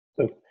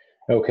So,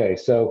 okay,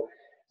 so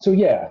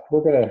yeah,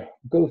 we're going to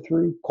go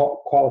through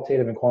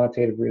qualitative and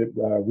quantitative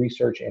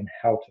research and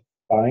how to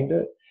find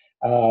it.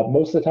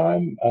 Most of the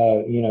time,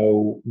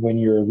 when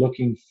you're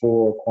looking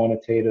for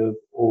quantitative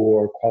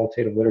or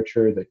qualitative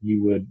literature, that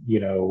you would,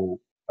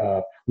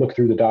 look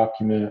through the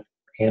document,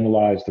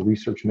 analyze the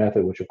research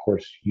method, which of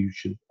course you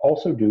should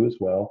also do as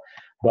well.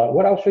 But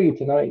what I'll show you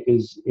tonight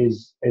is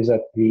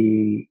that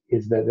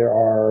there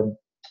are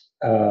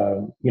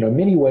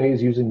many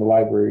ways using the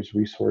library's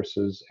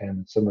resources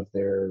and some of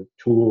their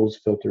tools,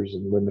 filters,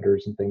 and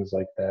limiters and things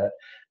like that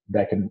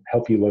that can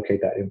help you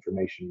locate that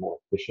information more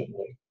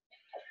efficiently.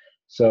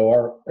 So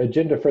our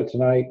agenda for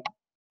tonight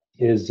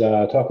is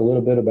talk a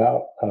little bit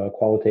about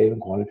qualitative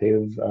and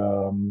quantitative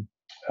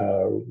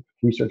uh,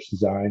 research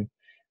design,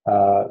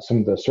 some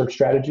of the search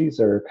strategies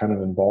that are kind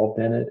of involved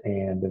in it,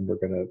 and then we're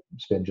going to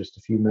spend just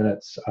a few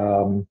minutes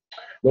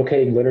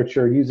locating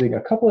literature using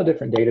a couple of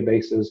different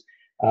databases.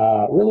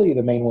 Really,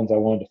 the main ones I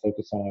wanted to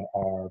focus on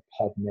are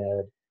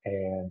PubMed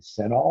and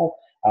CINAHL.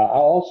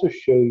 I'll also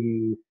show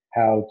you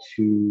how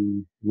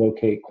to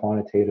locate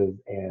quantitative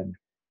and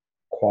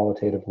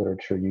qualitative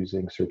literature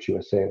using Search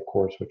USA, of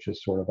course, which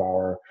is sort of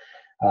our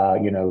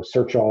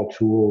search all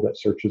tool that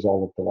searches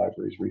all of the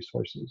library's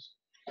resources.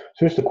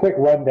 So just a quick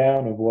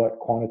rundown of what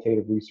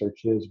quantitative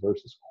research is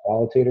versus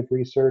qualitative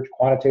research.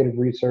 Quantitative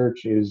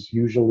research is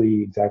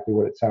usually exactly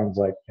what it sounds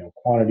like,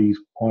 quantities,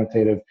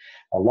 quantitative,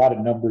 a lot of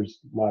numbers,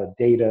 a lot of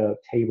data,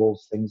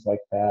 tables, things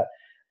like that.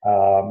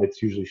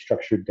 It's usually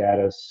structured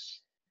data,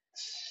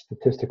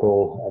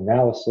 statistical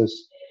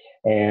analysis,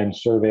 and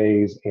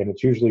surveys, and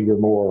it's usually your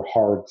more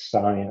hard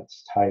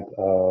science type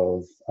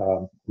of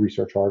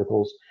research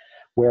articles.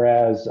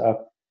 Whereas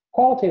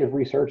qualitative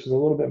research is a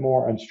little bit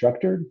more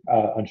unstructured.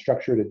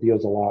 It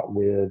deals a lot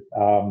with,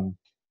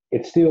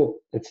 it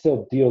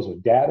still deals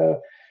with data,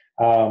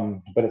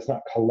 but it's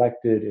not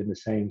collected in the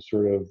same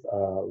sort of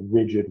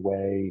rigid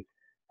way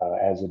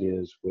as it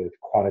is with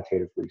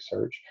quantitative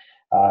research.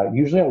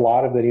 Usually a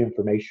lot of the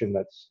information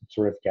that's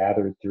sort of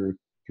gathered through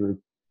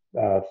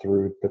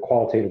the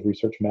qualitative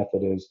research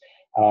method is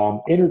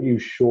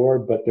interviews, sure,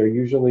 but they're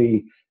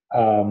usually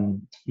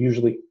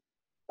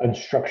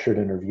unstructured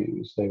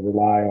interviews. They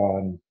rely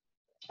on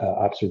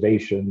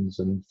observations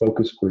and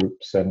focus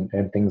groups and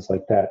things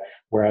like that.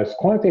 Whereas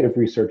quantitative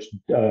research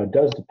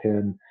does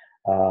depend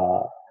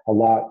a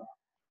lot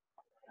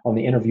on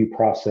the interview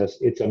process.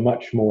 It's a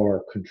much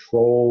more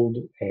controlled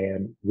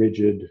and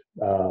rigid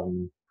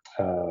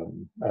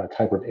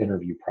type of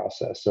interview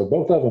process. So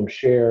both of them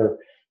share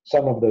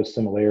some of those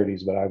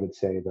similarities, but I would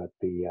say that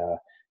the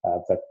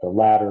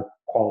latter,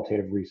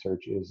 qualitative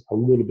research, is a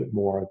little bit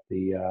more of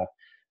the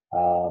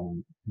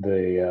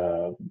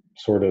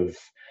sort of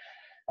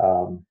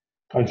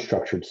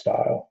unstructured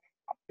style,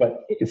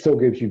 but it still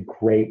gives you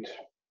great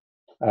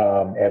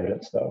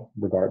evidence, though,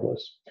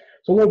 regardless.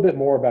 So a little bit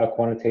more about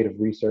quantitative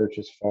research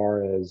as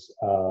far as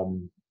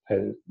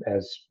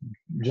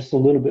just a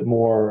little bit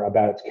more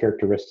about its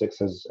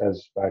characteristics, as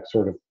I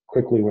sort of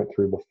quickly went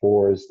through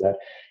before, is that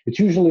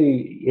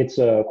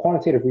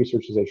quantitative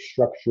research is a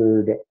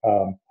structured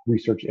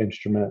research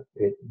instrument.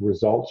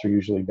 Results are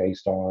usually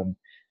based on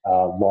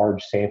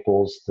large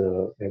samples.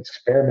 The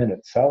experiment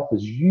itself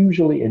is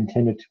usually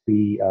intended to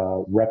be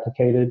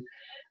replicated.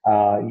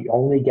 He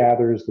only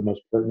gathers the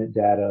most pertinent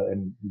data,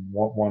 and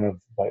one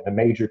of the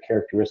major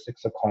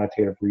characteristics of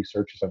quantitative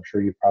research, as I'm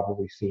sure you've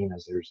probably seen,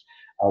 is there's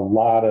a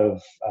lot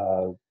of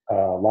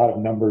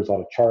numbers, a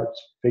lot of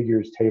charts,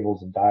 figures,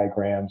 tables, and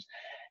diagrams.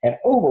 And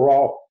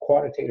overall,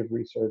 quantitative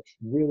research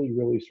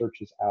really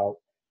searches out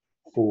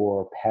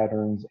for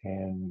patterns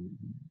and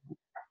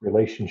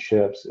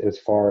relationships as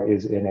far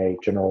as in a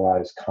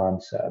generalized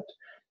concept.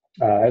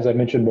 As I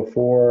mentioned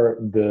before,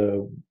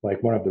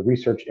 one of the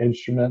research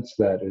instruments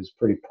that is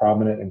pretty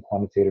prominent in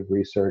quantitative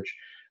research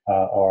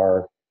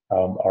are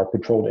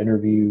controlled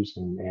interviews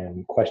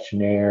and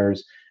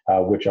questionnaires,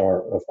 which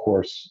are, of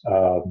course,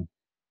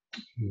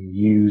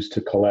 used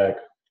to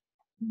collect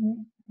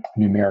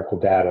numerical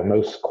data.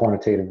 Most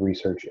quantitative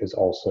research is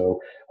also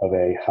of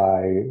a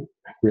high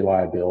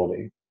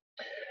reliability.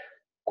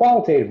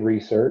 Qualitative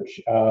research,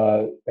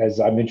 as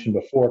I mentioned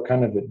before,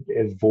 kind of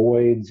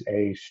avoids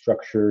a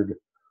structured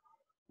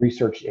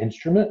research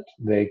instrument.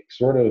 They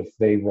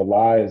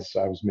rely, as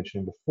I was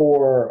mentioning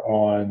before,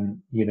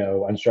 on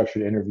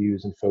unstructured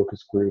interviews and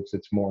focus groups.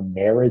 It's more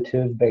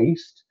narrative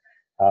based.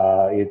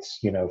 It's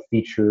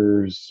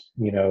features.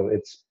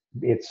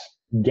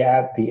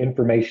 The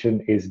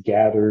information is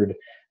gathered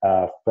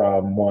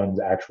from one's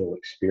actual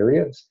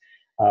experience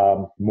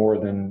more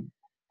than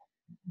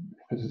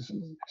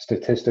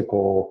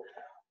statistical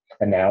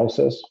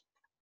analysis.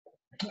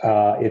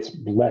 It's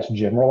less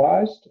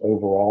generalized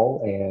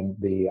overall, and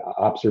the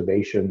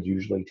observations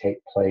usually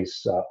take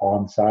place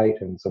on site,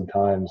 and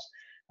sometimes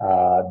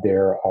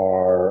there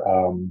are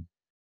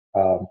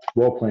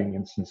role-playing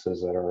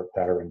instances that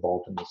are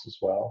involved in this as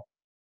well.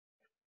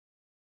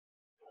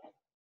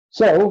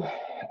 So,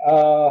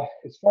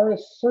 as far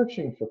as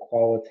searching for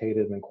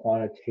qualitative and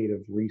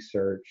quantitative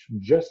research,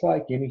 just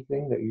like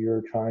anything that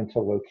you're trying to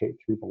locate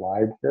through the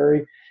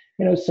library,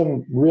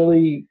 some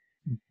really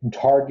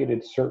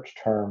targeted search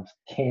terms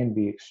can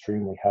be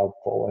extremely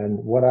helpful. And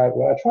what I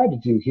tried to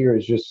do here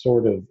is just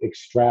sort of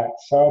extract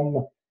some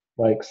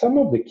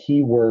of the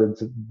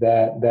keywords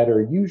that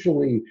are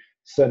usually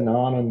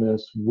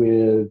synonymous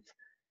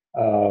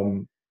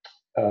um,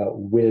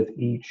 with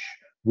each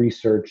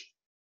research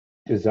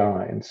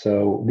design.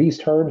 So these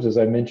terms, as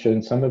I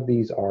mentioned, some of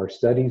these are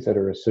studies that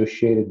are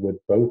associated with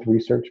both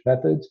research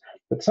methods,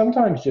 but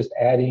sometimes just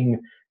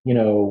adding,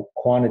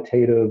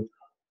 quantitative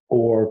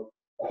or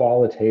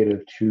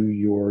qualitative to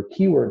your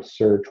keyword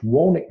search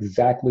won't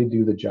exactly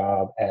do the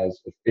job as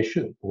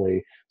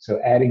efficiently.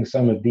 So adding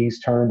some of these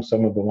terms,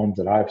 some of the ones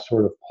that I've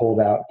sort of pulled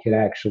out, can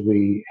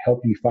actually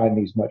help you find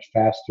these much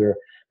faster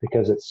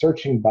because it's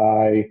searching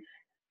by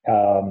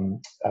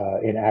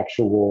an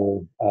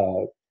actual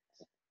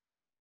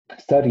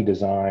study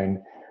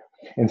design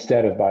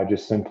instead of by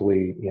just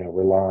simply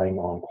relying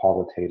on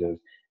qualitative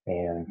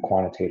and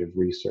quantitative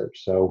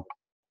research. So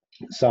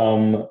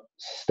some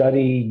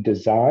study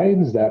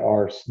designs that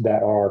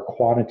are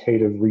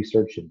quantitative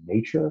research in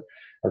nature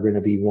are going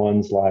to be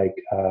ones like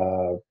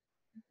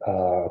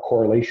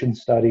correlation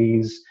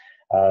studies,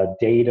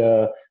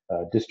 data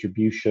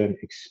distribution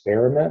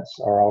experiments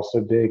are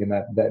also big, and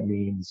that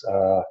means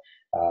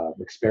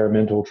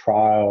experimental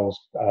trials,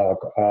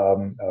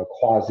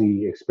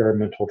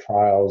 quasi-experimental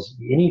trials,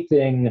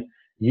 anything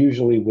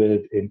usually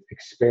with an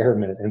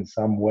experiment in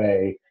some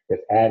way, if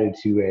added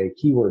to a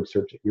keyword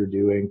search that you're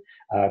doing,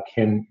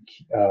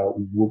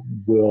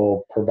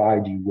 will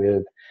provide you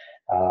with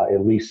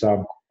at least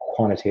some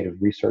quantitative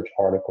research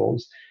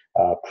articles,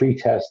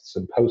 pre-tests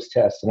and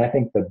post-tests. And I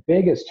think the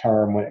biggest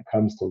term when it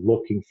comes to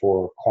looking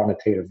for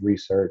quantitative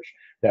research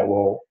that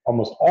will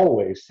almost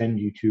always send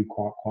you to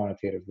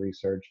quantitative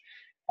research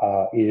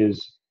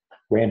is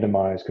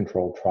randomized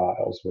controlled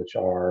trials, which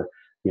are,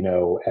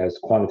 as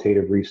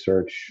quantitative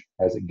research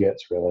as it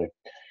gets, really.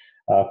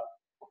 Uh,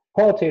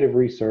 Qualitative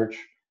research,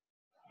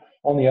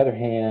 on the other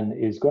hand,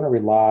 is going to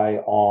rely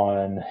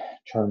on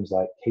terms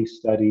like case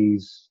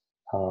studies,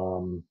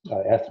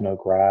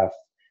 ethnograph,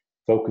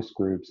 focus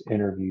groups,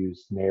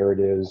 interviews,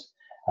 narratives,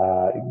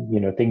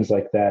 things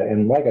like that.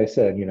 And like I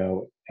said,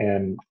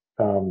 and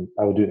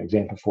I will do an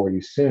example for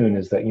you soon,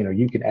 is that,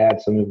 you can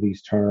add some of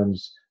these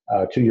terms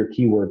to your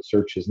keyword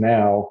searches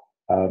now,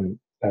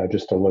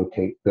 just to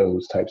locate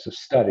those types of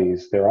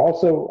studies. There are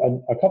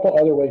also a couple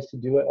other ways to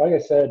do it. Like I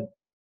said,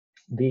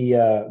 the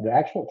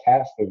actual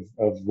task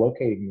of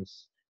locating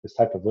this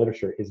type of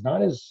literature is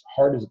not as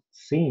hard as it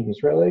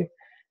seems, really.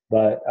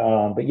 But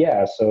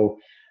yeah, so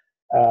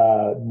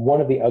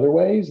one of the other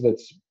ways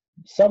that's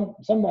some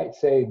might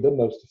say the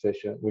most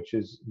efficient, which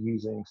is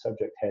using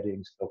subject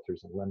headings,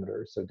 filters, and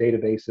limiters. So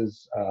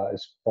databases,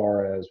 as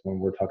far as when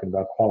we're talking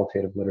about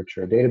qualitative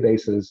literature,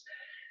 databases,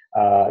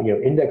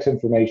 index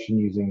information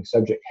using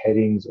subject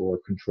headings or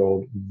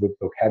controlled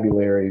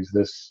vocabularies.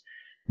 This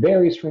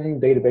varies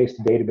from database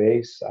to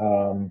database.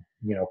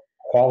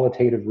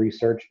 Qualitative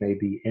research may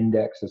be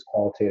indexed as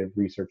qualitative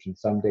research in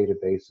some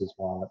databases,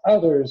 while in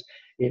others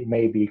it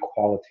may be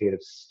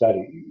qualitative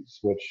studies,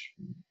 which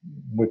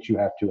you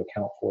have to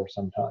account for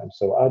sometimes.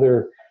 So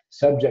other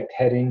subject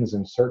headings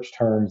and search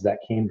terms that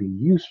can be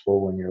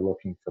useful when you're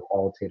looking for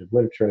qualitative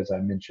literature, as I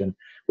mentioned,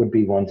 would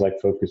be ones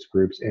like focus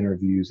groups,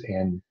 interviews,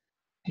 and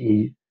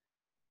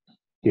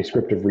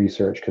descriptive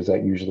research, because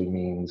that usually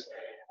means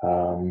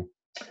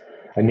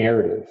a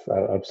narrative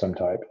of some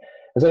type.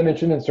 As I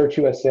mentioned, in Search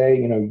USA,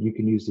 you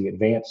can use the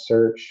advanced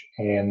search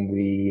and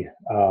the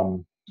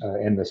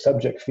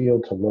subject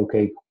field to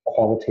locate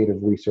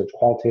qualitative research.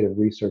 Qualitative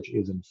research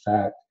is, in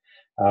fact,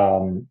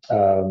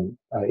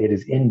 it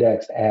is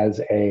indexed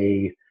as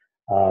a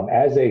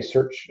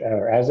search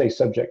or as a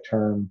subject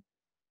term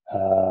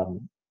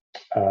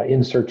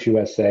in Search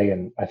USA,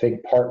 and I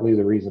think partly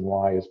the reason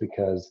why is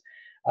because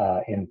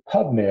in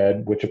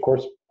PubMed, which of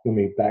course, when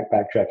we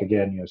backtrack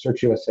again,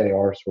 Search USA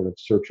are sort of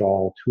search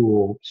all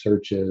tool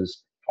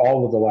searches,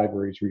 all of the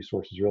library's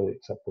resources really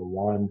except for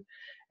one.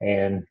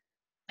 And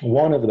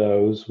one of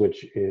those,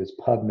 which is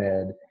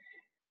PubMed,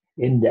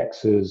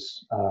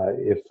 indexes,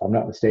 if I'm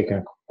not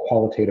mistaken,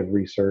 qualitative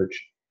research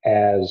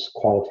as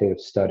qualitative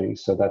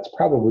studies. So that's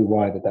probably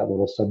why that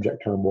little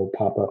subject term will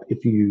pop up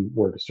if you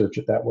were to search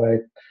it that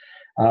way.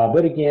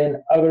 But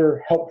again,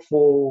 other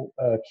helpful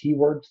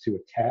keywords to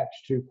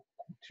attach to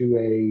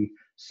a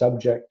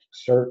subject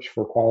search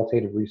for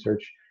qualitative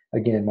research,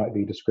 again, might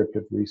be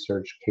descriptive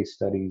research, case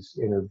studies,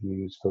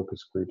 interviews,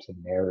 focus groups,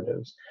 and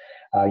narratives.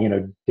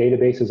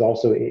 Databases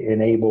also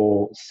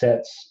enable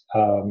sets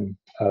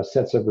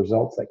of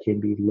results that can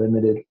be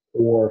limited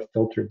or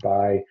filtered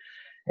by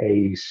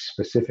a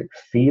specific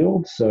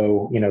field.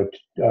 So,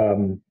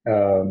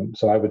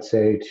 so I would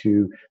say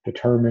to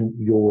determine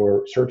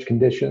your search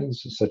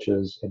conditions, such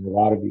as, and a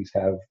lot of these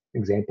have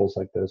examples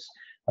like this,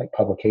 like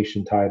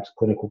publication types,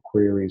 clinical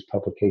queries,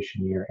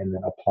 publication year, and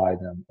then apply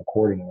them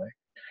accordingly.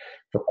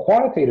 For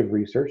quantitative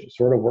research, it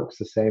sort of works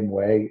the same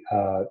way,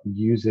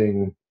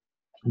 using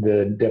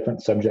the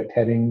different subject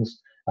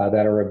headings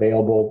that are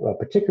available,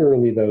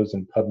 particularly those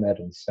in PubMed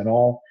and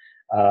CINAHL.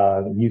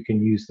 You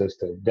can use those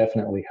to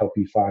definitely help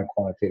you find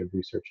quantitative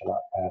research a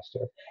lot faster.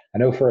 I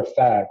know for a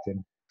fact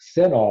in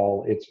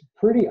CINAHL,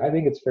 I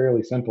think it's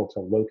fairly simple to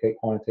locate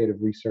quantitative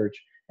research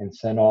in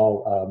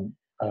CINAHL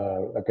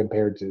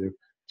compared to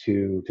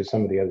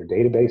some of the other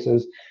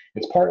databases.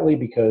 It's partly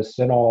because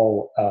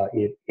CINAHL,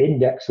 it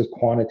indexes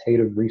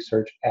quantitative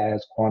research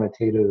as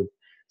quantitative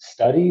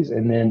studies,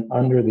 and then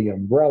under the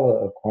umbrella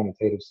of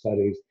quantitative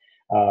studies,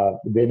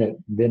 then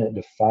it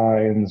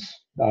defines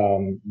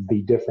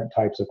the different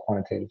types of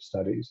quantitative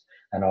studies,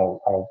 and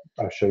I'll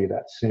show you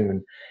that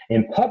soon.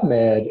 In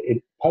PubMed,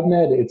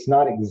 it's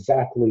not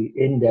exactly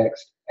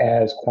indexed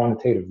as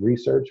quantitative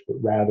research, but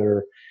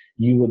rather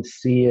you would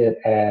see it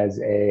as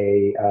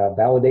a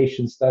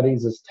validation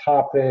studies as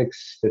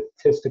topics,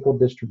 statistical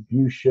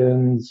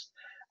distributions,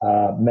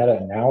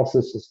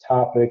 meta-analysis as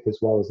topic, as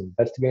well as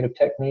investigative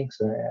techniques,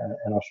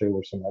 and I'll show you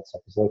where some of that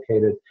stuff is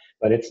located.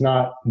 But it's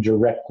not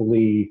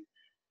directly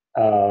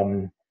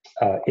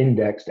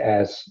indexed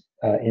as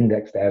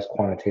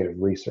quantitative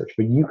research.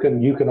 But you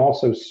can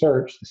also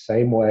search the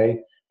same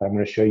way. I'm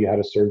going to show you how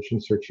to search in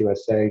Search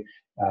USA.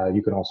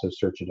 You can also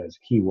search it as a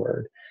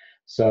keyword.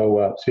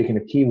 So speaking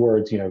of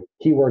keywords,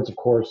 keywords, of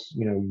course,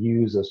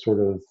 use a sort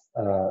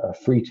of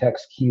free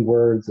text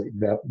keywords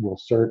that will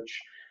search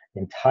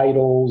in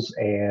titles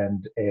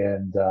and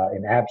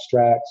in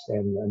abstracts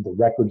and the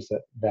records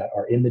that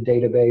are in the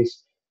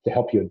database to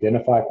help you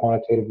identify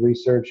quantitative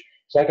research.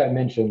 So like I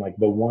mentioned, like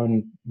the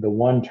one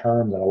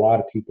term that a lot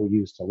of people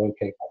use to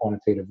locate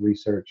quantitative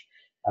research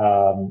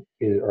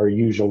are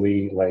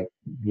usually like,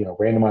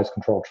 randomized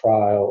controlled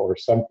trial or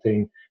some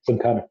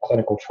kind of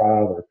clinical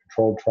trial or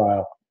controlled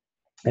trial.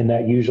 And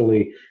that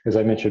usually, as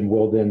I mentioned,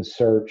 will then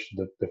search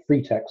the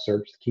free text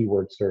search, the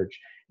keyword search.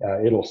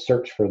 It'll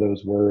search for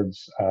those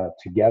words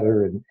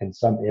together in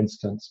some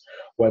instance,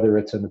 whether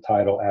it's in the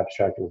title,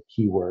 abstract, or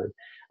keyword.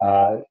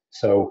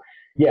 So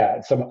yeah,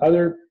 some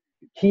other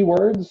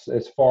keywords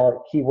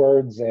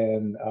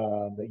and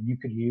that you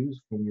could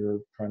use when you're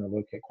trying to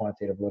locate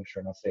quantitative literature,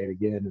 and I'll say it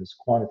again, is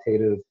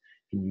quantitative.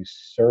 You can use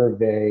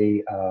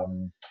survey,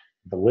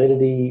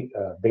 validity,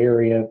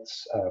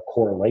 variance,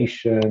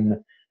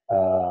 correlation,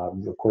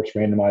 of course,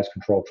 randomized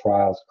controlled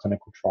trials,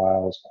 clinical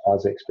trials,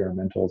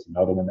 quasi-experimentals,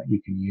 another one that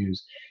you can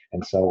use,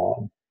 and so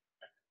on.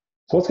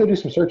 So let's go do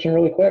some searching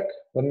really quick.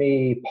 Let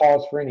me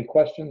pause for any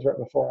questions right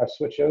before I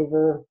switch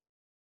over.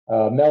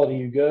 Melody,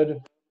 you good?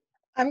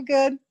 I'm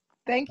good.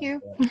 Thank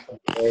you.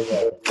 Very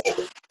well.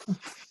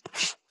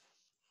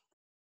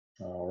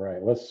 All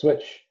right, let's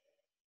switch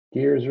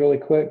gears really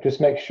quick.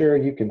 Just make sure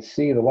you can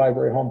see the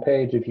library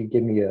homepage. If you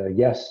give me a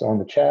yes on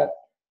the chat,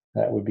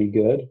 that would be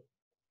good.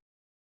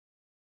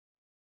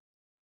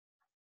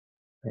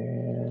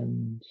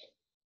 And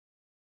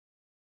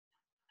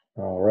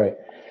all right.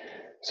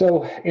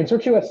 So in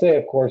Search USA,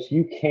 of course,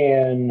 you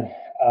can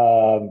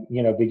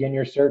begin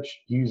your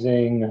search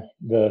using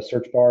the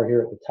search bar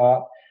here at the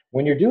top.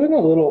 When you're doing a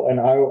little,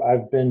 and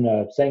I've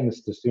been saying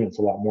this to students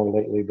a lot more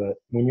lately, but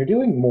when you're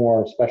doing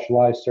more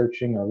specialized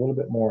searching or a little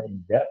bit more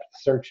in-depth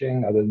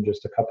searching, other than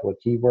just a couple of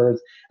keywords,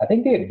 I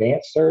think the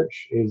advanced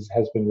search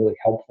has been really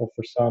helpful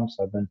for some.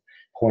 So I've been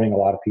pointing a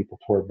lot of people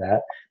toward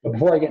that. But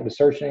before I get into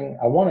searching,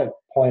 I want to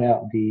point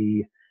out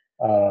the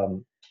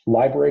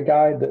library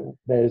guide that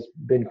has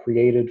been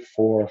created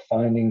for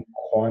finding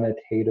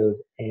quantitative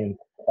and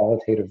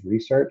qualitative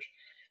research.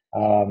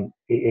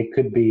 It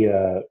could be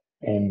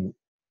an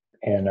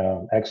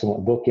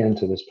excellent bookend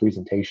to this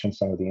presentation.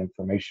 Some of the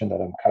information that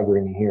I'm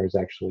covering here is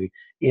actually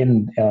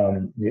in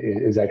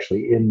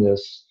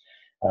this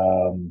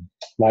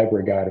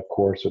library guide. Of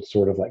course, it's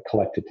sort of like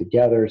collected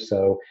together.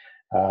 So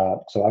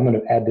I'm going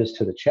to add this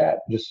to the chat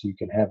just so you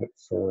can have it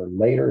for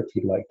later if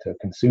you'd like to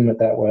consume it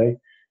that way.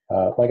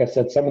 Like I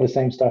said, some of the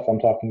same stuff I'm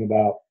talking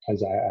about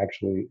is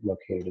actually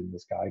located in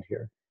this guide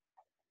here.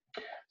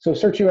 So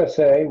Search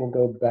USA, we'll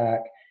go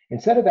back.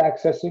 Instead of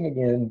accessing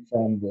again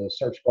from the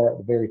search bar at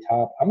the very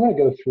top, I'm going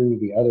to go through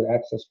the other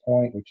access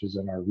point, which is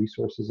in our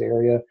resources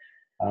area.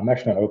 I'm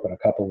actually going to open a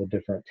couple of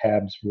different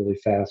tabs really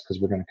fast because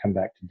we're going to come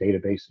back to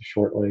databases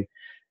shortly.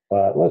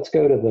 But let's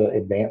go to the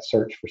advanced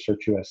search for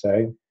Search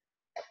USA.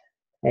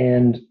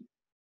 And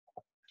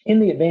in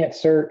the advanced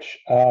search,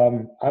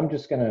 I'm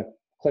just going to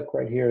click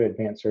right here.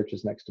 Advanced search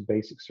is next to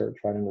basic search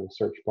right into the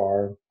search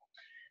bar.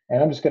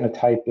 And I'm just going to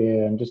type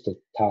in just a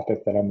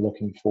topic that I'm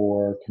looking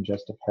for,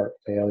 congestive heart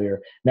failure.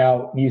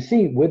 Now, you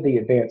see with the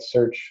advanced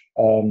search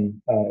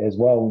as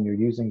well, when you're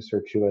using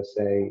Search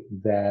USA,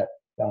 that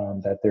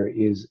there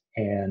is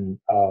an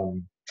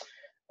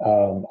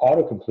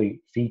autocomplete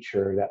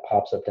feature that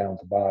pops up down at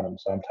the bottom.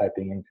 So I'm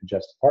typing in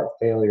congestive heart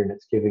failure, and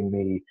it's giving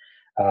me,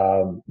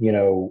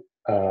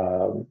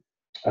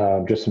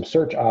 just some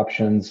search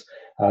options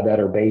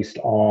that are based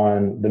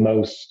on the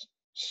most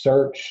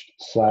searched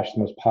 / the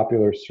most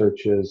popular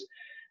searches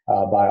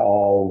by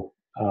all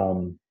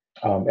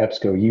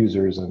EBSCO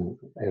users. And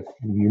if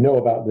you know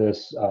about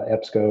this,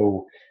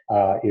 EBSCO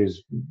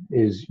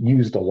is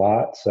used a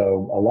lot.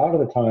 So a lot of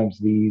the times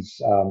these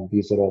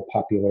little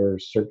popular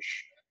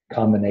search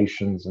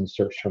combinations and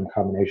search term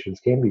combinations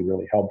can be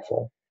really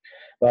helpful.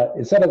 But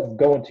instead of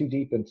going too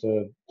deep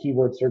into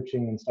keyword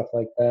searching and stuff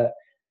like that,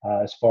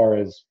 as far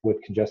as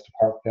with congestive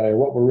heart failure,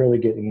 what we're really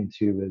getting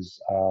into is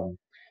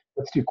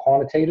let's do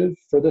quantitative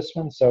for this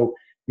one. So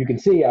you can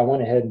see I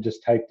went ahead and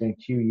just typed in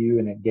QU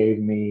and it gave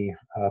me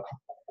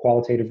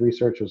qualitative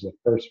research was the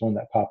first one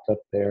that popped up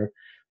there,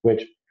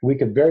 which we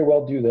could very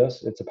well do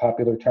this. It's a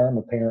popular term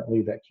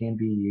apparently that can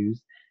be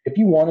used. If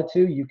you wanted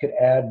to, you could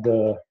add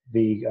the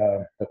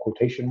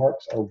quotation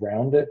marks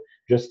around it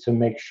just to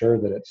make sure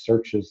that it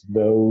searches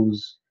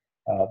those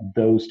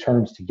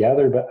terms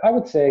together. But I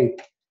would say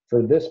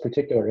for this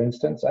particular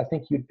instance, I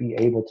think you'd be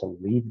able to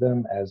leave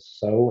them as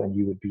so, and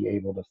you would be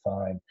able to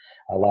find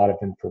a lot of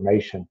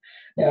information.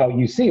 Now,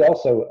 you see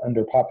also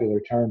under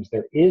popular terms,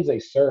 there is a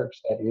search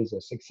that is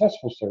a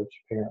successful search,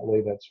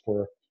 apparently, that's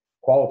for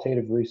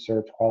qualitative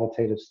research,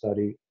 qualitative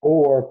study,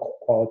 or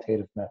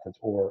qualitative methods,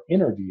 or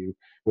interview,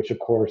 which of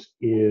course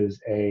is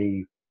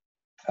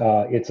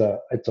it's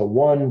a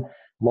one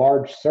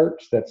large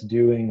search that's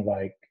doing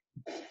like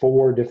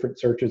 4 different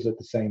searches at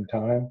the same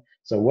time.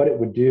 So what it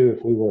would do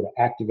if we were to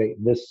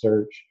activate this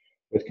search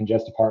with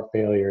congestive heart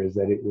failure is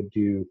that it would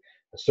do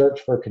a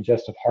search for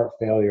congestive heart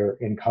failure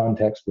in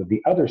context with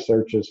the other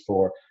searches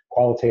for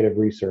qualitative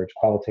research,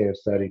 qualitative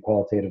study,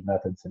 qualitative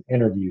methods, and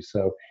interviews.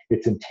 So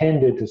it's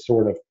intended to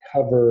sort of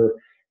cover,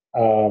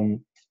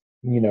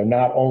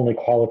 not only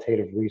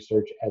qualitative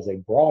research as a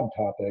broad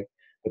topic,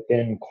 but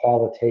then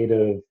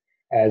qualitative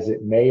as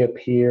it may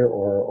appear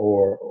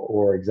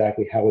or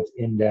exactly how it's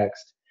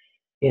indexed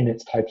in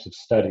its types of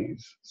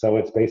studies. So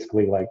it's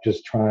basically like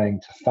just trying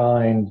to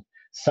find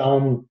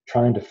some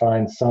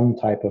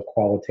type of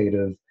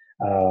qualitative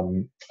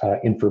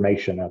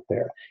information out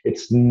there.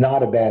 It's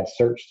not a bad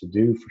search to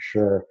do for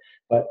sure,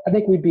 but I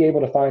think we'd be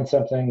able to find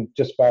something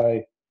just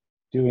by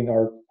doing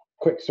our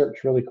quick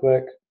search really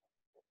quick.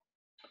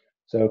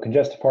 So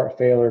congestive heart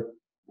failure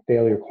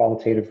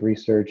qualitative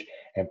research,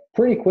 and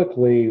pretty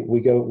quickly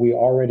we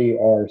already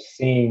are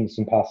seeing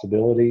some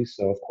possibilities.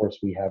 So of course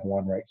we have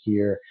one right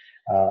here.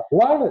 A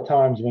lot of the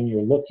times when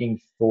you're looking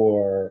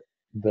for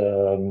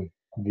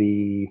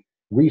the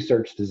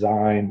research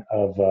design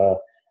of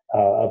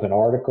an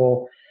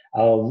article,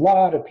 a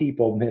lot of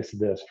people miss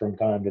this from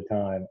time to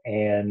time,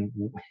 and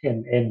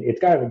it's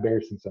kind of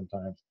embarrassing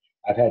sometimes.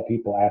 I've had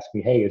people ask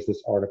me, "Hey, is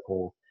this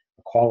article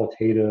a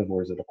qualitative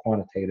or is it a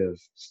quantitative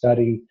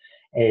study?"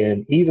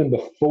 And even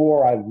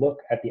before I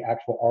look at the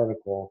actual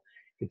article,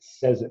 it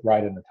says it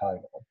right in the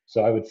title.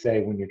 So I would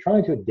say when you're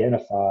trying to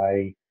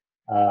identify,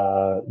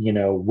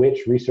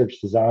 which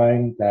research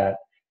design that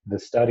the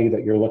study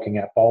that you're looking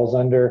at falls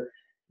under,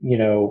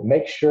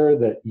 make sure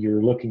that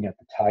you're looking at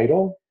the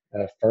title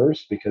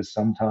first, because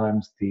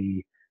sometimes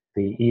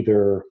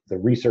either the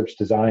research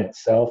design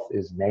itself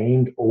is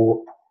named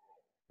or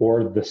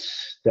the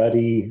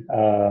study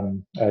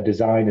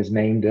design is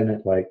named in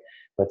it. Like,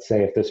 let's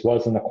say if this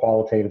wasn't a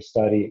qualitative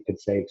study, it could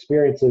say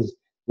experiences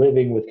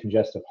living with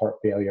congestive heart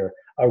failure,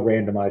 a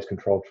randomized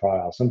controlled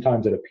trial.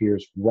 Sometimes it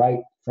appears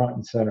right front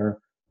and center,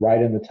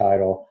 right in the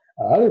title.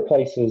 Other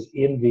places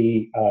in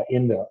the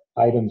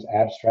item's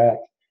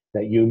abstract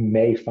that you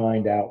may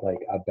find out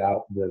like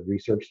about the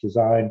research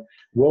design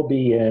will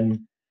be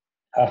in,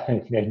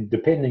 and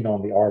depending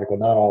on the article,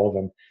 not all of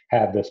them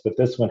have this, but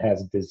this one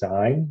has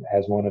design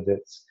as one of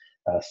its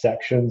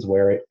sections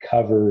where it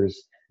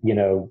covers,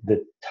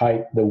 the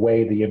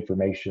way the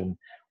information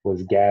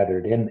was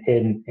gathered.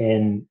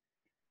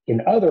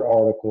 In other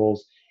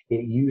articles,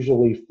 it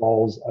usually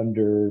falls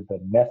under the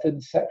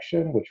methods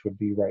section, which would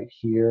be right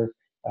here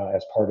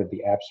as part of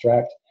the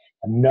abstract.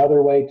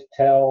 Another way to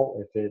tell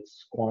if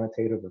it's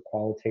quantitative or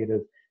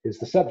qualitative is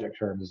the subject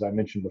terms. As I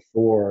mentioned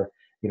before,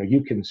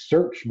 you can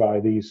search by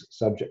these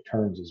subject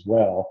terms as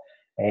well.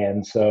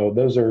 And so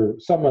those are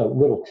some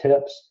little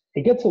tips.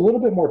 It gets a little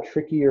bit more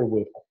trickier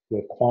with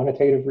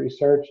quantitative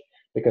research,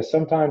 because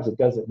sometimes it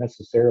doesn't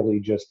necessarily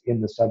just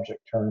in the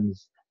subject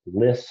terms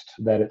list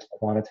that it's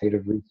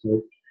quantitative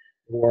research,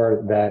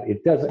 or that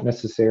it doesn't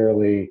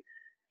necessarily,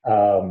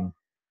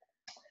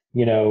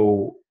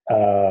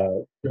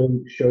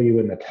 show you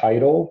in the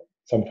title.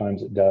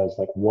 Sometimes it does,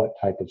 like what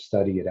type of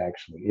study it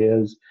actually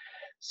is.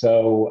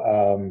 So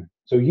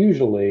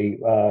usually,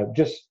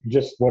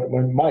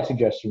 when my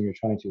suggestion, you're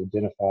trying to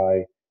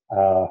identify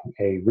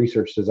a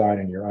research design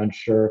and you're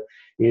unsure,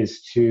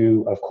 is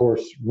to, of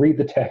course, read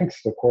the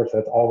text. Of course,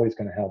 that's always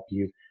going to help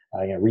you.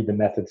 Read the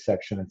methods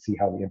section and see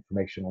how the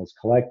information was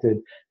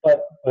collected.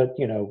 But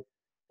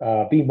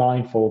be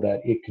mindful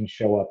that it can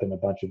show up in a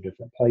bunch of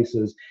different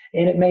places,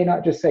 and it may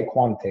not just say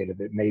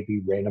quantitative. It may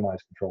be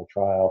randomized controlled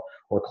trial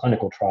or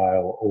clinical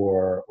trial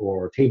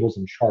or tables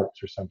and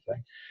charts or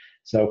something.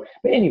 So,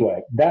 but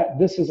anyway,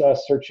 this is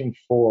us searching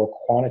for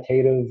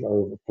quantitative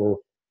or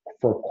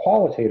for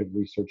qualitative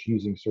research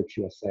using Search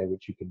USA,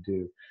 which you can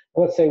do.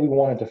 Let's say we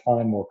wanted to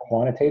find more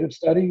quantitative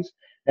studies.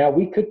 Now,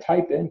 we could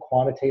type in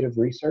quantitative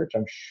research.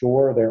 I'm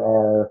sure there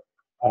are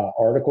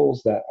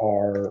articles that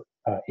are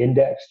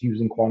indexed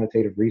using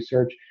quantitative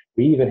research.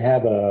 We even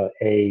have a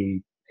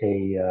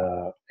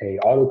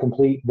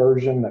autocomplete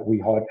version that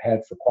we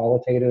had for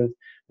qualitative,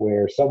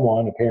 where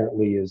someone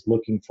apparently is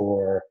looking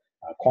for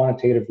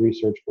quantitative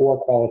research or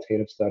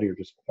qualitative study, or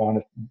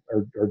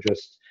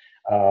just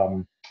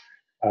um,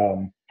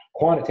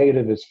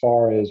 quantitative as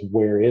far as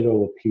where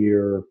it'll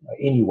appear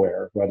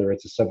anywhere, whether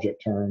it's a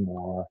subject term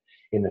or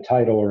in the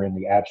title or in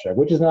the abstract,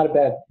 which is not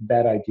a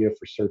bad idea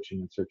for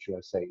searching in Search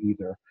USA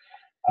either.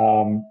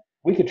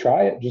 We could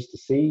try it just to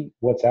see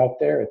what's out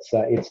there.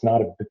 It's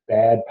not a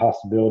bad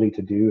possibility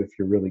to do if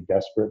you're really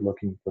desperate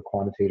looking for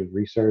quantitative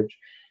research.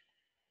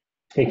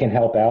 It can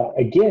help out.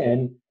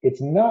 Again,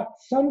 it's not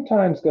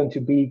sometimes going to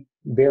be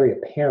very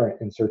apparent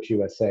in Search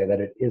USA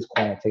that it is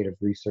quantitative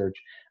research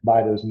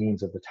by those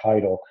means of the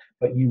title,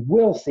 but you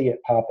will see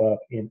it pop up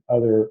in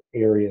other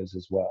areas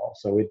as well.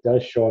 So it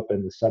does show up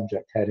in the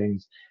subject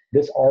headings.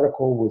 This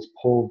article was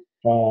pulled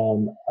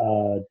from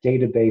a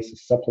database, a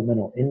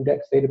supplemental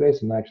index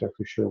database. I'm not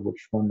exactly sure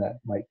which one that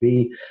might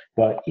be,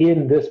 but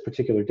in this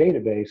particular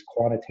database,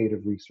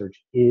 quantitative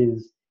research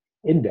is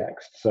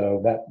indexed. So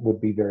that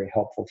would be very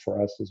helpful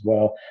for us as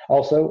well.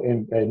 Also,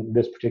 in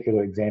this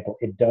particular example,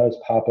 it does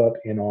pop up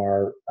in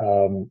our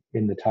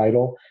in the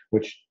title,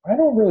 which I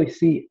don't really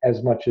see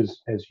as much as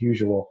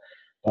usual.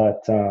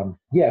 But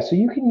yeah, so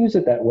you can use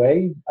it that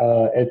way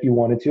if you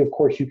wanted to. Of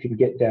course, you can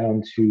get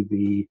down to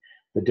the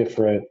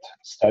different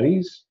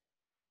studies.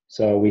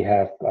 So we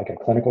have like a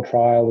clinical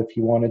trial if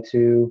you wanted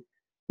to.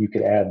 You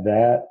could add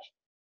that.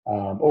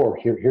 Or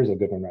here's a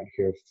good one right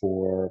here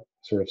for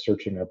sort of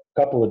searching a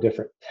couple of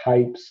different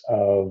types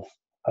of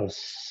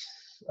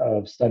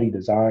study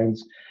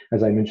designs,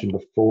 as I mentioned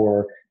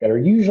before, that are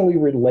usually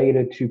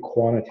related to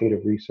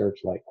quantitative research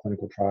like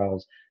clinical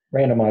trials,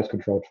 randomized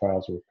controlled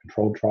trials, or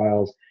controlled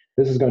trials.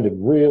 This is going to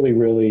really,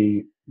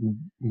 really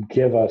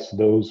give us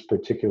those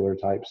particular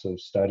types of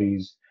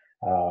studies,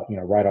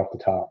 right off the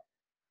top.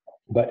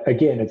 But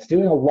again, it's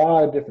doing a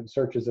lot of different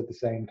searches at the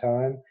same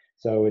time.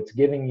 So it's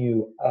giving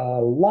you a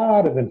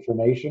lot of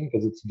information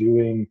because it's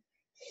doing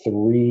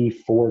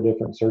 3-4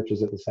 different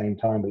searches at the same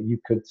time, but you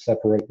could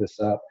separate this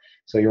up.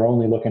 So you're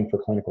only looking for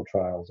clinical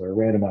trials or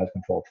randomized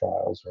controlled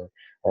trials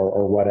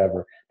or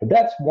whatever. But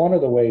that's one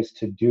of the ways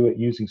to do it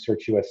using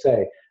Search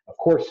USA. Of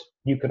course,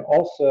 you can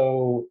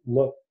also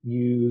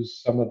use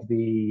some of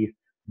the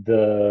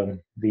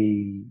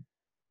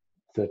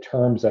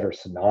terms that are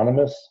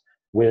synonymous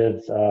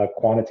with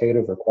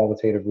quantitative or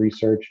qualitative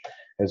research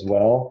as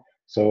well.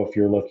 So if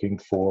you're looking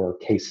for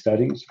case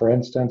studies, for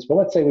instance, but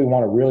let's say we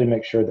want to really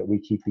make sure that we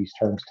keep these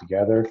terms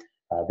together,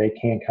 they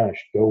can kind of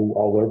go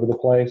all over the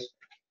place.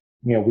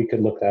 We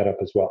could look that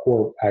up as well.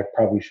 Or I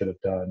probably should have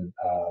done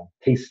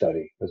case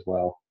study as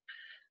well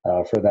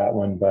for that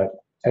one. But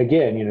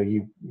again,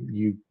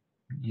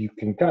 you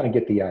can kind of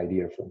get the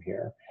idea from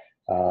here.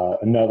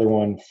 Another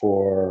one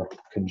for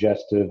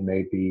congestive,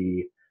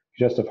 maybe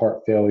congestive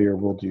heart failure,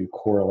 we'll do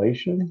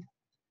correlation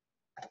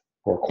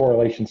or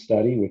correlation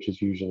study, which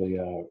is usually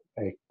a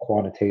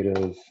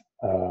quantitative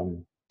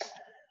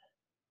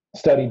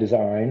study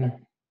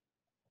design.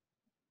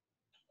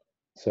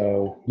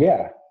 So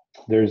yeah,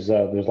 there's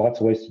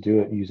lots of ways to do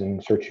it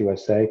using Search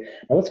USA.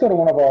 Now let's go to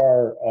one of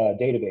our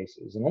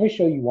databases, and let me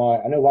show you why.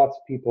 I know lots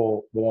of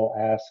people will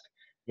ask,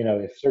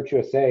 if Search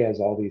USA has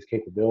all these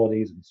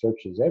capabilities and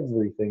searches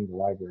everything the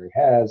library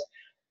has,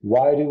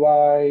 why do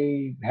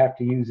I have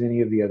to use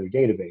any of the other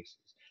databases?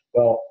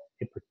 Well,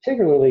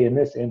 particularly in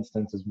this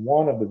instance is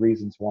one of the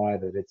reasons why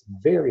that it's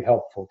very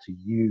helpful to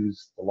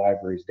use the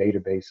library's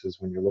databases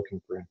when you're looking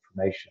for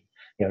information.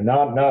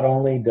 Not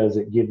only does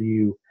it give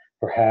you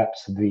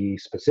perhaps the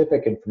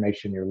specific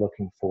information you're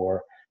looking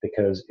for,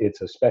 because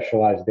it's a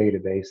specialized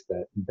database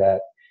that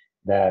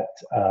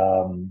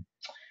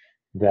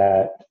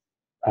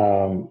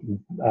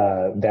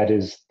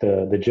is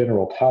the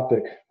general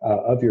topic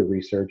of your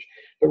research.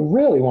 But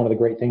really, one of the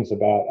great things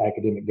about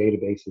academic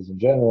databases in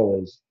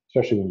general is,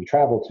 especially when you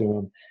travel to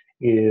them,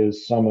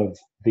 is some of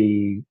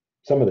the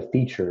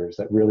features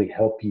that really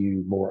help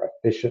you more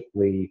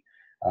efficiently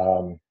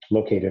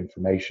locate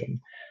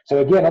information. So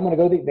again, I'm going to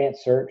go to the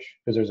advanced search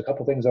because there's a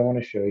couple things I want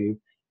to show you.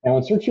 Now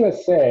in Search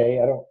USA,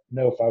 I don't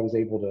know if I was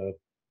able to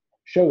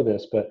show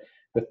this, but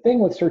the thing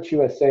with Search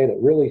USA that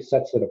really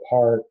sets it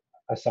apart,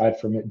 aside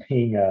from it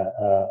being a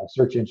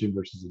search engine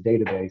versus a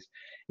database,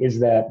 is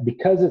that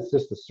because it's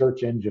just a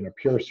search engine, a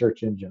pure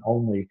search engine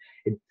only,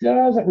 it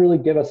doesn't really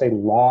give us a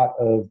lot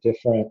of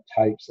different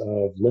types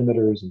of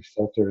limiters and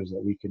filters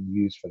that we can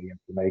use for the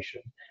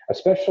information,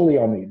 especially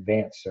on the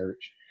advanced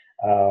search.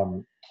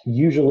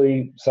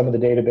 Usually some of the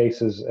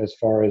databases, as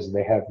far as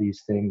they have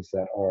these things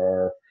that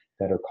are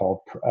called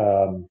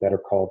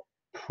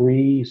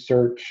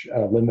pre-search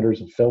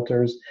limiters and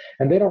filters,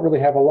 and they don't really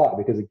have a lot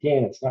because,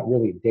 again, it's not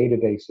really a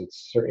database.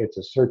 It's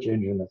a search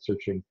engine that's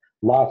searching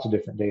lots of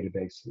different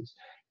databases.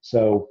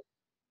 So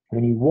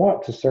when you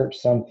want to search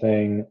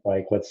something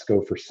like, let's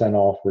go for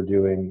CINAHL, we're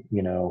doing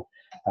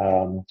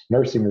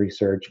nursing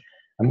research.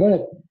 I'm going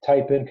to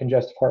type in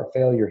congestive heart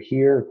failure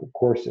here. Of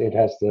course, it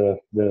has the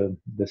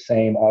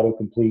same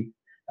autocomplete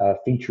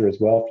feature as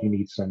well if you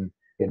need some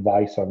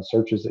advice on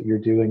searches that you're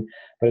doing.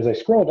 But as I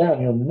scroll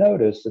down, you'll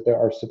notice that there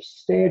are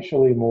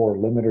substantially more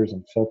limiters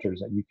and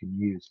filters that you can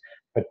use.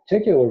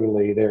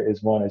 Particularly, there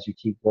is one as you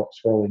keep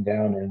scrolling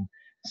down in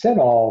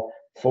CINAHL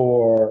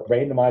for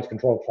randomized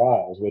controlled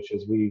trials, which,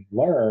 as we've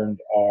learned,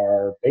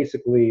 are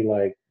basically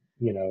like,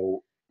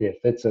 if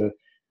it's a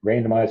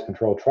randomized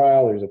controlled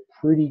trial, there's a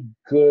pretty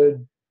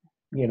good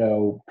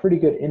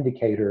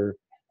indicator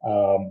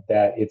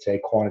that it's a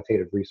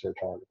quantitative research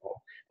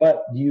article.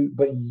 But you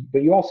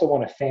also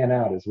want to fan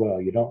out as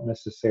well. You don't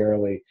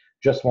necessarily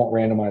just want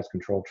randomized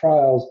controlled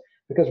trials,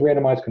 because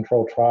randomized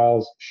controlled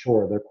trials,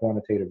 sure, they're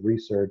quantitative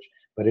research,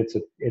 but it's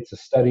a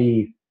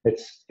study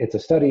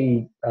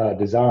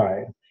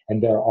design,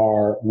 and there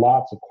are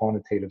lots of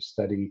quantitative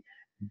study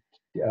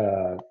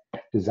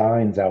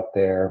designs out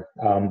there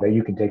that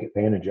you can take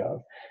advantage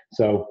of.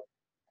 So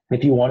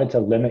if you wanted to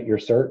limit your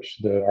search,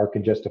 our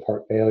congestive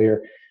heart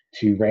failure,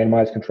 to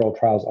randomized controlled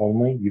trials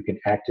only, you can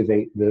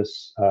activate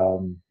this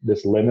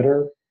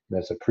limiter.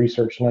 That's a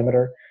pre-search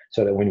limiter,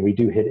 so that when we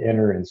do hit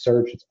enter and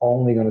search, it's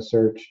only going to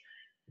search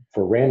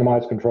for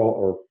randomized control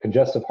or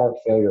congestive heart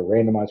failure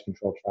randomized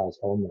controlled trials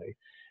only.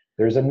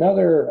 There's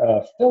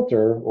another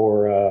filter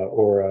or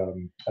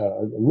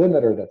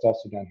limiter that's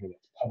also down here,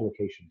 that's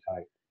publication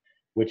type,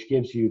 which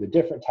gives you the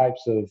different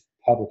types of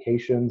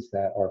publications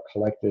that are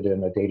collected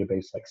in a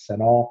database like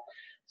CINAHL.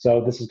 So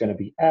this is going to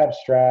be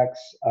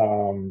abstracts,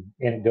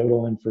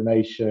 anecdotal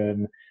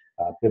information,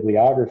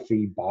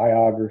 bibliography,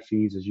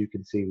 biographies. As you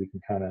can see, we can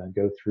kind of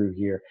go through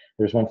here.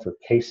 There's one for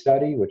case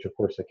study, which of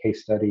course a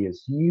case study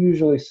is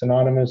usually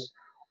synonymous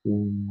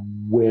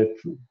with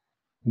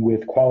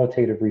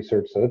qualitative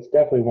research. So it's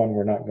definitely one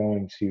we're not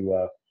going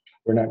to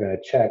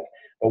check.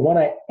 But one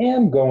I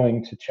am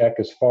going to check,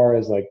 as far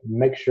as like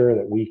make sure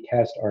that we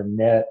cast our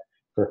net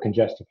for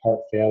congestive heart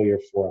failure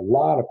for a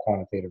lot of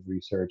quantitative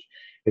research,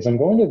 is I'm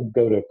going to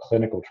go to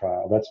clinical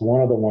trial. That's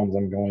one of the ones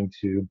I'm going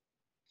to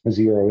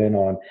zero in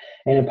on.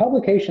 And in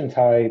publication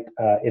type,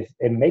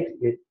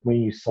 when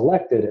you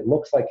select it, it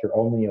looks like you're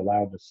only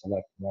allowed to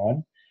select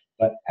one.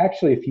 But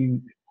actually, if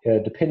you,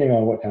 depending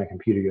on what kind of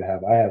computer you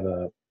have, I have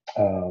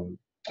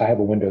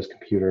a Windows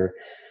computer,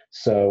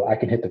 so I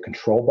can hit the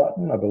control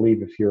button. I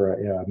believe if you're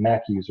a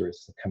Mac user,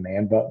 it's the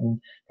command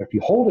button. But if you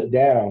hold it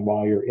down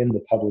while you're in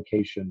the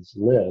publications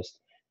list,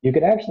 you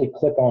can actually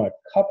click on a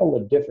couple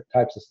of different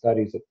types of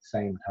studies at the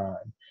same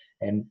time.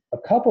 And a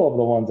couple of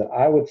the ones that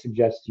I would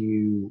suggest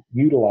you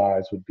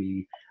utilize would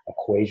be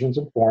equations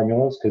and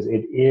formulas, because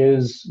it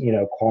is,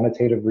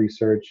 quantitative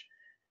research.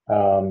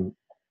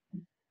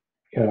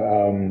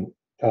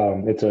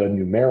 It's a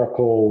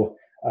numerical,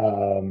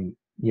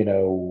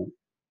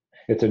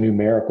 it's a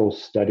numerical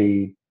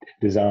study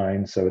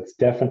design. So it's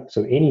definite.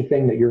 So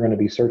anything that you're going to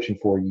be searching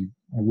for, you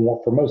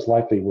want, for most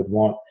likely would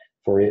want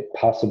for it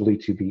possibly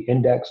to be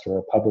indexed, or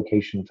a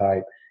publication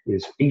type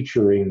is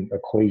featuring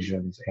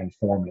equations and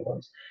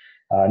formulas.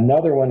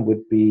 Another one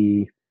would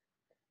be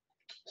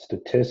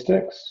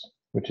statistics,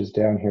 which is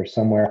down here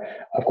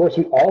somewhere. Of course,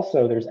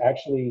 there's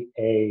actually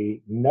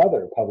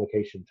another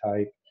publication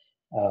type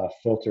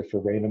filter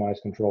for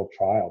randomized controlled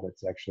trial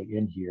that's actually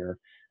in here.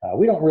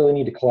 We don't really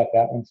need to collect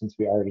that one since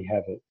we already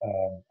have it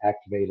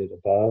activated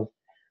above,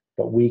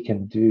 but we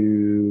can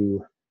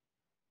do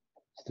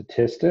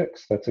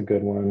statistics, that's a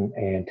good one,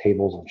 and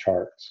tables and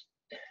charts.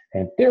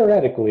 And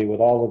theoretically, with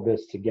all of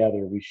this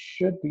together, we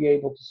should be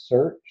able to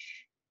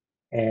search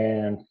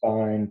and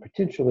find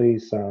potentially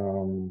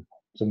some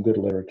good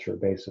literature,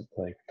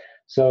 basically.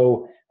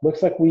 So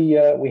looks like we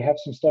have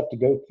some stuff to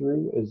go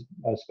through,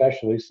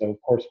 especially. So of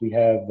course we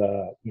have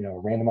a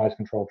randomized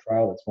controlled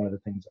trial. That's one of the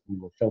things that we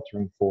were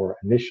filtering for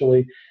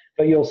initially.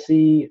 But you'll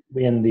see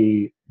in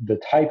the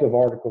type of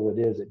article it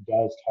is, it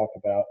does talk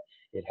about,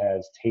 it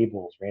has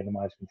tables,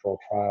 randomized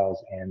controlled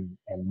trials, and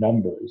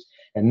numbers.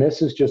 And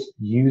this is just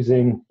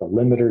using the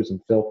limiters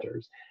and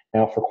filters.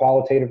 Now for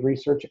qualitative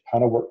research, it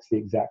kind of works the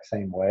exact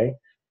same way.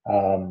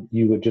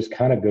 You would just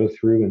kind of go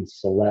through and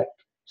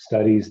select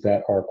studies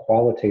that are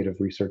qualitative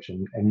research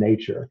in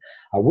nature.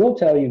 I will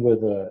tell you,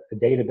 with a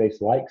database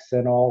like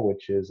CINAHL,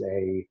 which is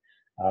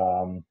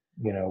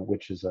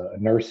a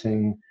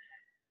nursing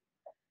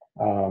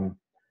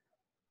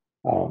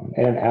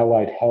and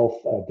allied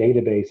health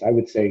database, I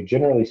would say,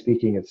 generally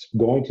speaking, it's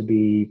going to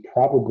be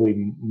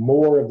probably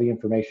more of the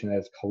information that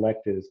is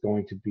collected is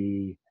going to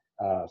be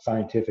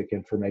scientific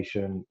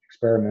information,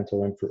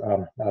 experimental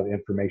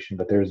information,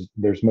 but there's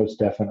most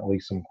definitely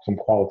some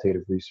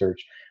qualitative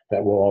research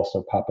that will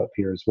also pop up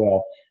here as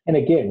well. And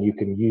again, you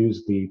can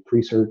use the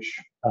pre-search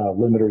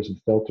limiters and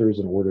filters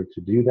in order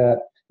to do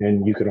that,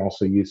 and you can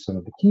also use some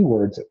of the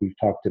keywords that we've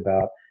talked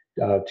about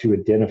to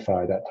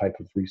identify that type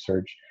of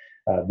research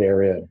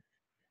therein.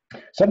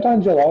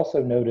 Sometimes you'll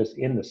also notice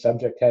in the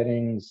subject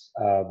headings,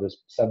 the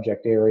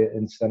subject area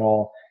in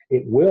CINAHL,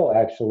 it will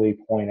actually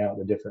point out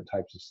the different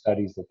types of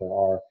studies that there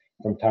are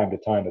from time to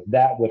time, but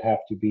that would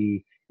have to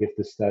be if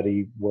the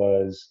study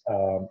was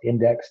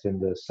indexed in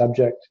the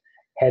subject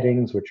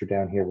headings, which are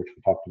down here, which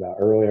we talked about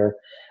earlier.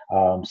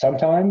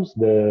 Sometimes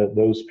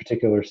those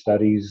particular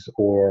studies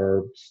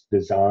or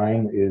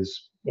design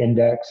is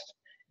indexed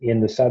in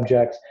the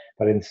subjects,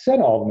 but in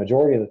CINAHL, the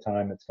majority of the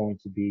time, it's going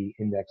to be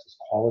indexed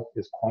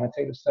as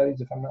quantitative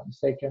studies, if I'm not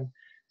mistaken.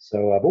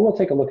 So, but we'll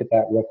take a look at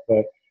that real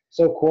quick.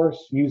 So, of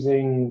course,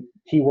 using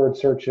keyword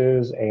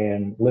searches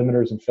and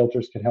limiters and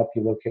filters can help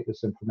you locate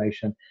this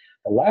information.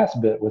 The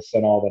last bit with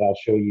CINAHL that I'll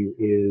show you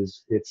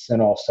is its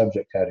CINAHL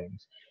subject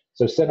headings.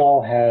 So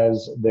CINAHL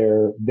has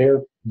their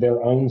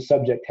own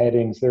subject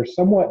headings. They're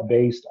somewhat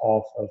based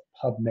off of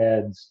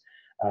PubMed's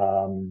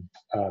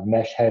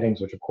mesh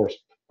headings, which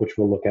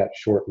we'll look at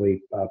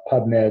shortly.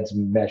 PubMed's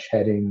mesh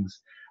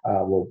headings,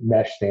 well,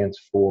 mesh stands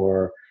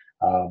for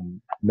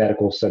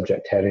medical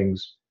subject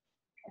headings.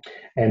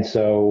 And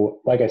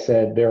so, like I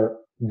said,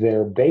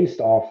 they're based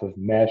off of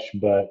mesh,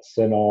 but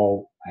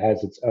CINAHL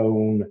has its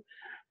own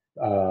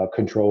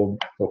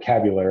controlled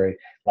vocabulary.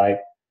 Like,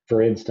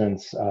 for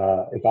instance,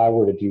 if I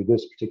were to do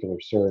this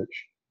particular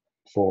search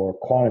for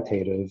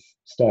quantitative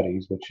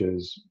studies, which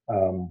is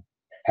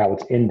how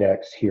it's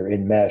indexed here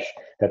in mesh,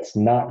 that's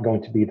not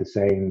going to be the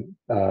same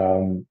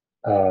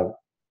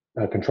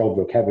controlled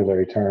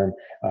vocabulary term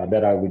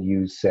that I would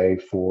use, say,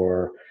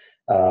 for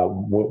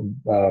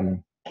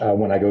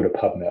when I go to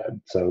PubMed.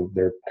 So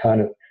they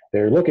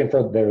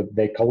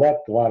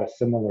collect a lot of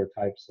similar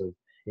types of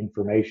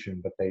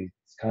information, but they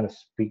kind of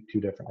speak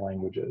two different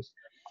languages.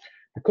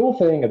 The cool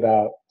thing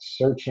about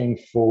searching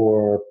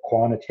for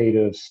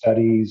quantitative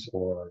studies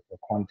or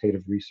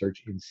quantitative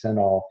research in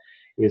CINAHL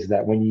is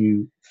that when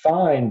you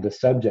find the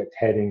subject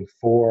heading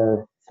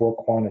for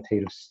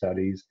quantitative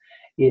studies,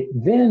 it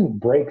then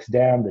breaks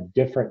down the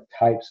different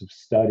types of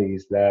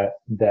studies that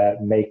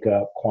make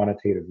up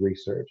quantitative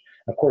research.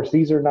 Of course,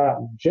 these are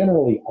not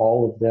generally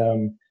all of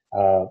them.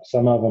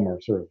 Some of them are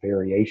sort of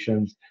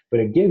variations, but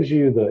it gives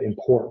you the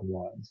important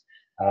ones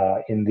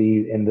in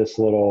this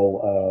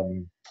little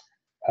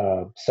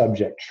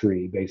subject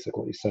tree,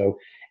 basically. So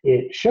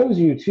it shows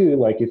you too,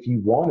 like if you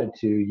wanted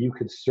to, you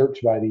could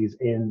search by these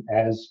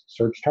as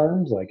search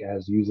terms, like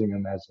as using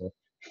them as a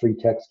free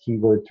text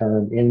keyword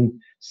term in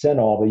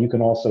CINAHL, but you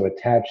can also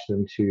attach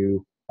them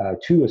to a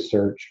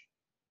search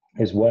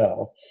as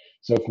well.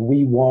 So if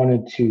we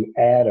wanted to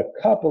add a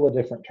couple of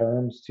different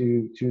terms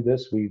to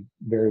this, we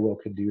very well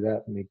could do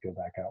that. Let me go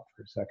back out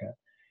for a second.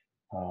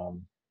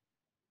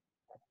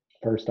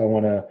 First,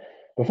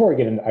 before I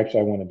get into, actually,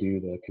 I want to do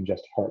the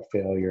congestive heart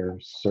failure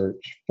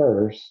search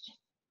first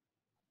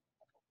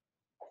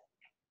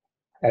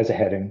as a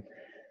heading.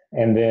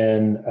 And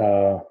then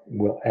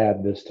we'll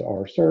add this to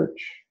our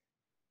search,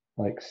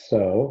 like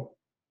so.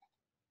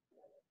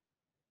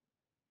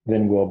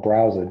 Then we'll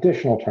browse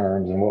additional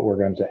terms, and what we're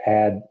going to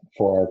add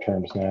for our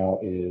terms now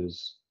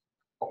is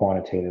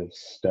quantitative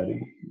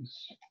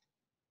studies.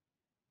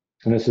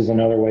 And this is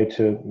another way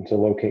to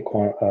locate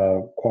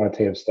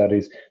quantitative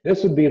studies.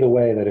 This would be the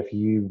way that if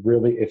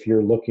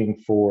you're looking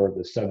for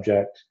the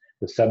subject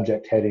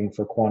heading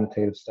for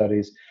quantitative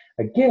studies.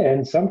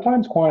 Again,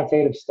 sometimes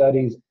quantitative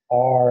studies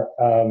are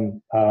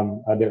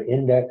they're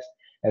indexed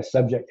as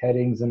subject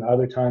headings, and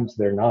other times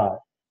they're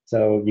not.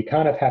 So you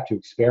kind of have to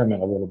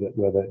experiment a little bit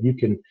with it. You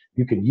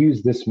can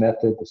use this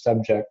method, the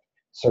subject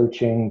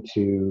searching,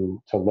 to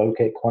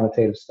locate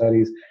quantitative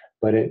studies,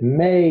 but it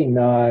may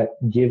not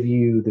give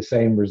you the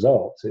same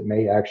results. It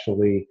may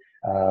actually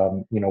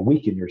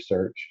weaken your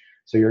search.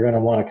 So you're going to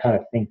want to kind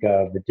of think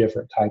of the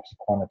different types of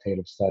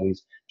quantitative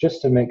studies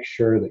just to make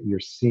sure that you're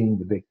seeing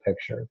the big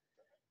picture.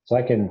 So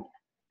I can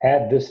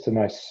add this to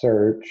my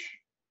search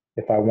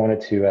if I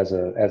wanted to as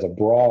a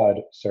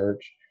broad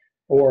search,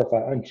 or if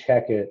I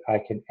uncheck it, I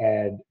can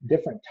add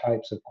different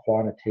types of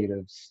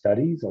quantitative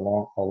studies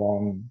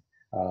alongside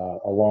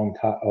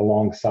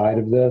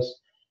of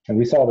this. And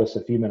we saw this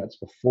a few minutes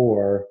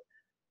before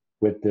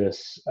with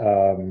this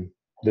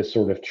this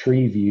sort of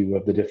tree view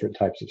of the different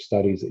types of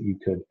studies that you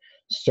could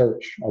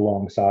search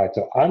alongside.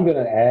 So I'm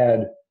going to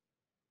add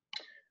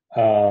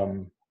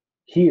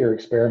here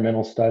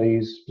experimental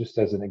studies just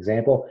as an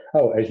example.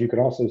 Oh, as you can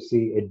also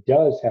see, it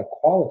does have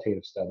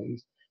qualitative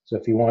studies. So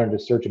if you wanted to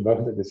search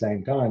both at the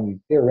same time, you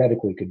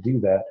theoretically could do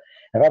that.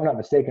 And if I'm not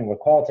mistaken, with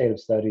qualitative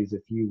studies,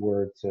 if you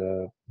were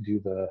to do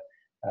the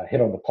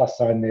hit on the plus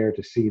sign there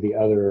to see the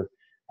other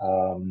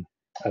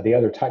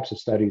types of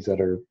studies that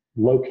are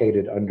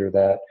located under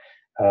that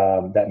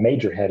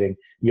major heading,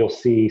 you'll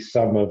see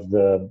some of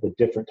the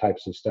different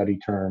types of study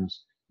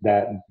terms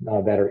that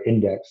are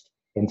indexed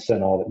in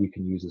CINAHL that you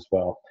can use as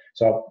well.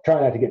 So I'll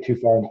try not to get too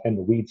far in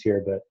the weeds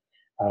here, but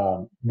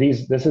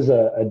this is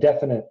a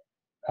definite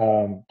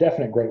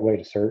great way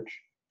to search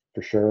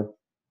for sure.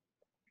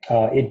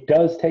 It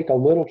does take a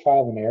little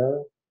trial and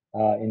error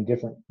in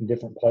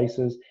different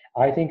places.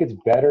 I think it's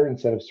better,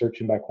 instead of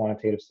searching by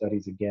quantitative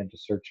studies, again, to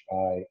search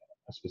by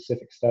a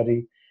specific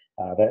study.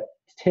 That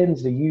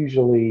tends to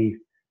usually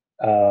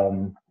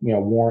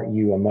warrant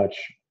you a much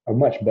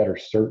better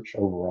search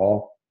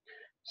overall.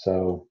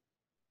 So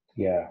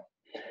yeah.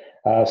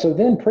 So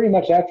then pretty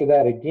much after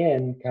that,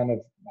 again, kind of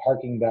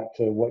harking back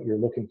to what you're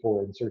looking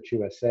for in Search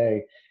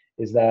USA,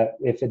 is that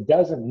if it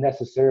doesn't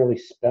necessarily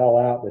spell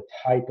out the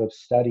type of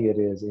study it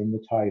is in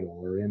the title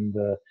or in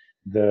the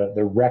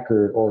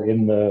record or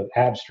in the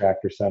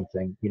abstract or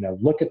something,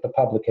 look at the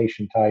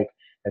publication type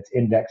that's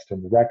indexed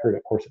in the record.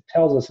 Of course, it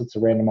tells us it's a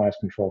randomized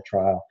controlled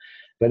trial.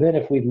 But then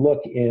if we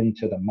look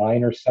into the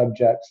minor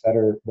subjects that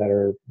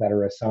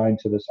are assigned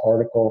to this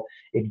article,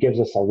 it gives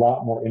us a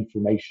lot more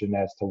information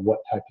as to what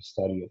type of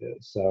study it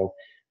is. So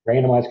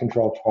randomized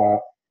controlled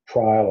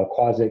trial, a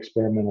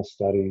quasi-experimental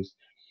studies,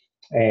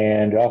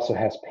 and it also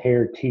has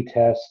paired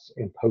t-tests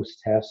and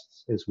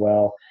post-tests as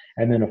well.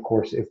 And then, of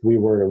course, if we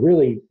were to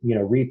really,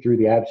 read through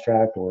the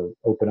abstract or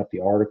open up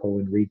the article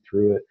and read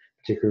through it,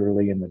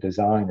 particularly in the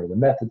design or the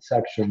method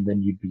section,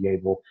 then you'd be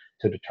able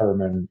to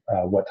determine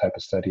what type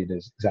of study it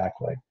is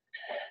exactly.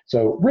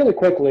 So really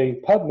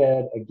quickly,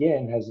 PubMed,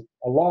 again, has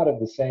a lot of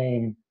the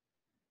same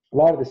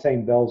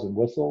bells and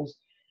whistles.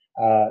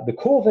 The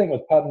cool thing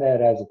with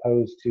PubMed, as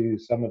opposed to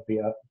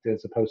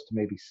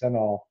maybe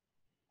CINAHL,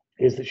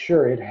 is that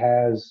sure, it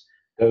has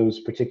those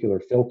particular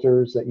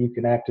filters that you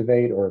can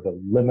activate or the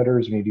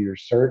limiters when you do your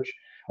search,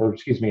 or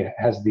excuse me, it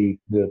has the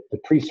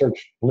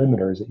pre-search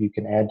limiters that you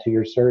can add to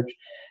your search.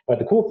 But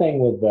the cool thing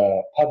with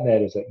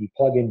PubMed is that you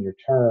plug in your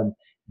term,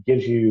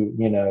 gives you,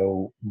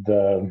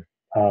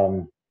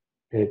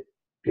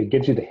 it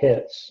gives you the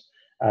hits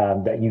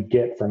that you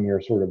get from your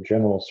sort of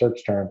general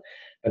search term.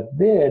 But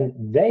then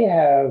they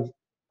have,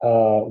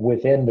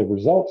 within the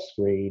results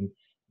screen,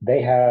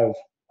 they have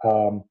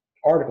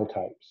article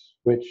types,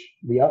 which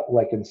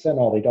like in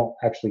CINAHL, they don't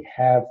actually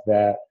have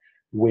that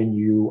when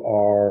you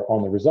are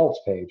on the results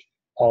page.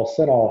 All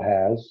CINAHL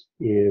has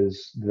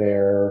is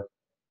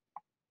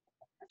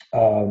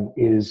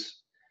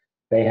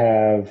they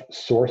have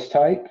source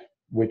type,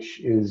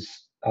 which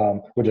is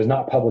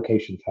not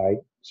publication type.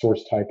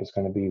 Source type is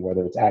going to be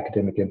whether it's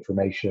academic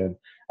information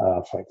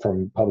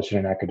from published in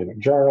an academic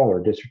journal or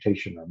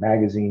dissertation or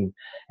magazine.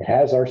 It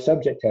has our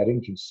subject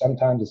headings, and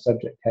sometimes the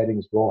subject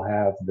headings will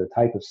have the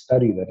type of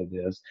study that it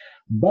is,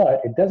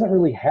 but it doesn't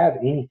really have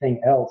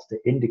anything else to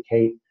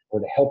indicate or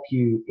to help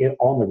you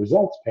on the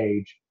results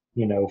page,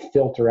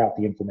 filter out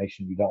the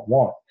information you don't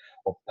want.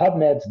 Well,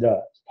 PubMed's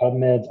does.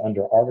 PubMed's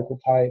under article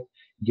type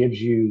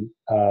gives you,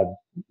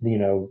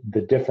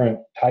 the different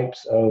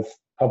types of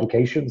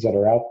publications that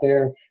are out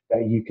there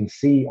that you can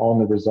see on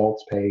the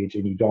results page,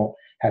 and you don't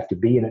have to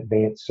be an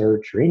advanced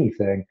search or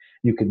anything.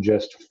 You can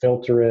just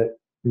filter it,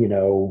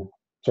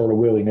 sort of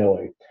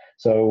willy-nilly.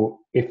 So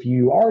if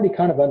you already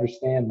kind of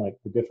understand like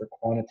the different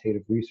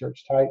quantitative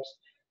research types,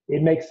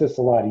 it makes this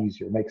a lot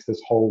easier. It makes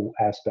this whole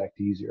aspect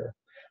easier.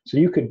 So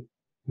you could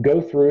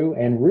go through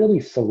and really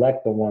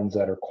select the ones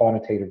that are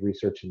quantitative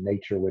research in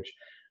nature, which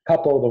a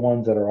couple of the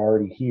ones that are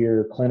already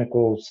here: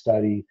 clinical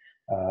study,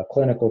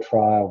 clinical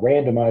trial,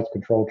 randomized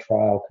controlled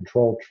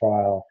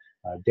trial,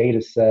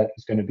 data set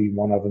is going to be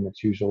one of them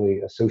that's usually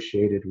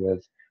associated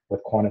with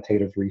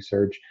quantitative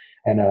research.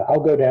 And I'll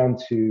go down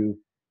to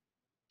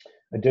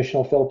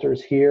additional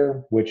filters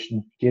here, which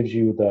gives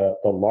you the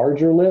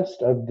larger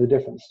list of the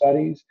different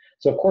studies.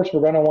 So of course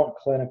we're going to want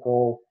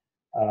clinical.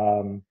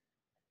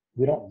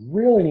 We don't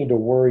really need to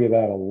worry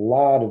about a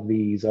lot of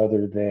these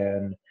other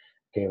than,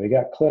 okay, we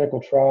got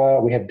clinical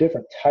trial. We have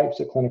different types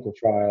of clinical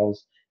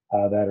trials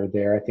that are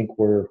there. I think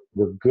we're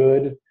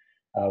good.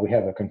 We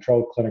have a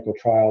controlled clinical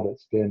trial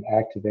that's been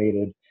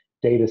activated,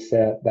 data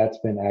set that's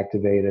been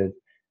activated.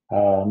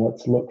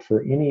 Let's look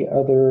for any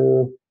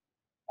other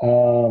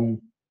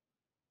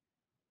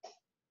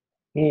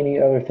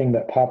thing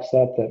that pops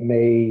up that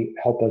may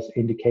help us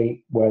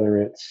indicate whether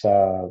it's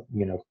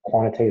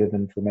quantitative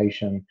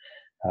information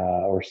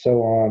or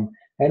so on.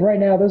 And right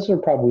now, those are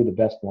probably the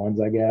best ones,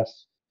 I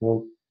guess.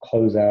 We'll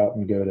close out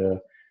and go to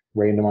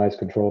randomized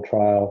controlled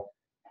trial.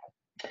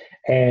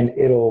 And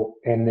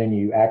then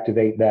you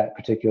activate that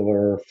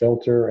particular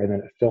filter, and then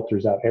it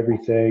filters out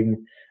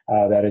everything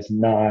that is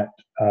not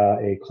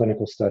a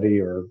clinical study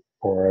or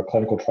a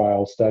clinical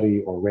trial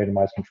study or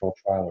randomized controlled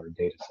trial or a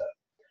data set.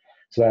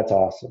 So that's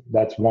awesome.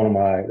 That's one of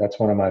my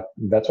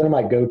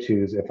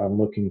go-tos if I'm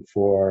looking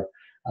for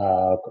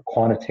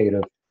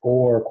quantitative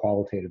or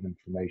qualitative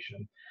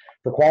information.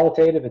 For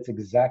qualitative, it's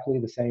exactly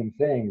the same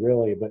thing,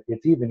 really, but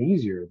it's even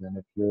easier than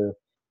if you're,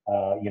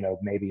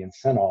 maybe in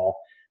CINAHL.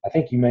 I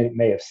think you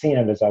may have seen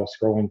it as I was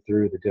scrolling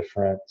through the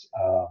different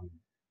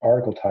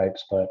article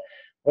types, but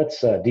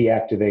let's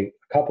deactivate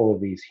a couple of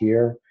these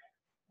here,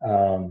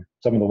 some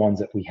of the ones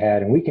that we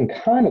had, and we can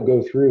kind of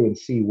go through and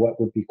see what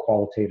would be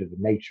qualitative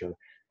in nature,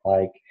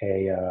 like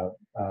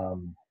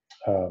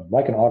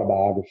like an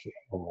autobiography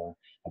or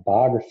a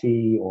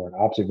biography or an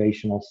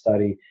observational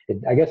study.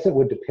 I guess it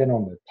would depend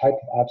on the type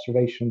of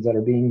observations that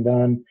are being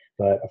done,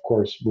 but of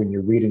course, when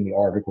you're reading the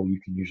article,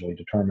 you can usually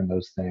determine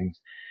those things.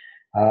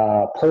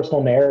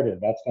 Personal narrative,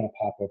 that's going to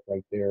pop up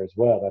right there as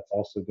well. That's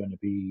also going to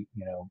be,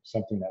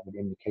 something that would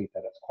indicate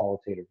that it's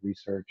qualitative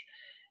research.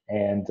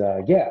 And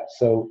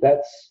so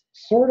that's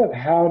sort of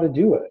how to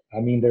do it. I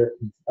mean, there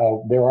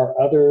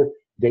are other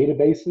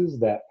databases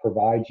that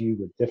provide you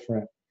with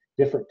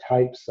different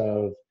types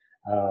of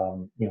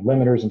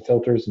limiters and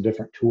filters and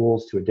different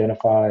tools to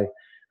identify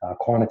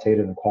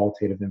quantitative and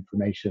qualitative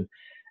information.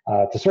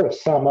 To sort of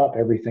sum up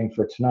everything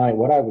for tonight,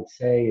 what I would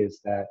say is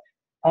that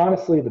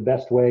honestly, the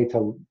best way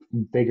to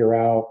figure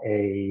out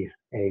a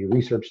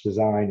research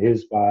design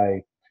is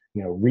by,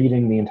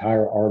 reading the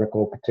entire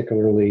article,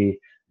 particularly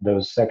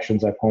those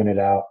sections I pointed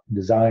out: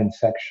 design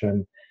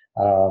section,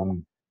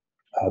 the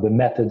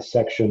methods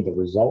section, the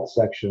results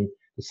section,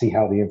 to see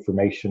how the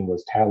information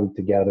was tallied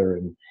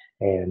together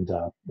and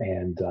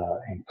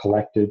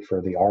collected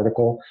for the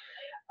article.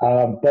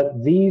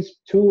 But these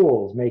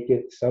tools make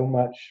it so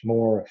much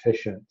more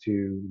efficient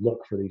to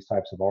look for these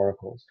types of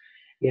articles.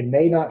 It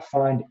may not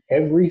find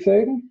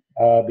everything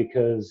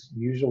because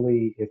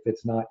usually if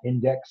it's not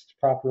indexed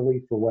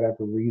properly for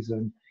whatever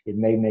reason, it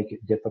may make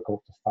it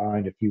difficult to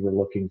find if you were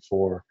looking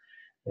for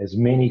as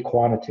many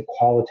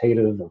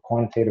qualitative or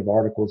quantitative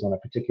articles on a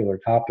particular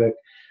topic.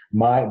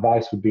 My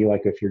advice would be,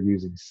 like, if you're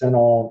using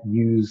CINAHL,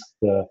 use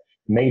the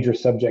major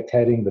subject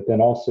heading, but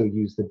then also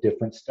use the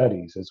different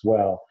studies as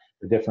well,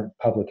 the different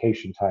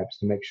publication types,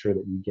 to make sure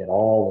that you get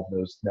all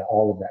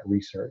of that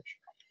research.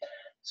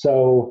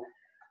 So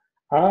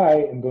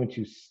I am going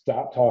to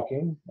stop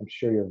talking. I'm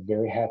sure you're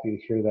very happy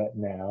to hear that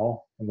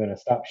now. I'm going to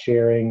stop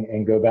sharing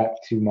and go back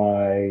to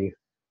my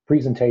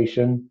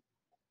presentation.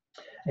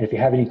 And if you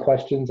have any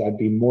questions, I'd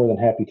be more than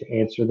happy to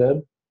answer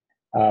them.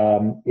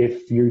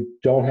 If you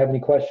don't have any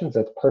questions,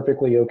 that's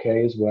perfectly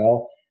okay as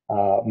well.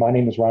 My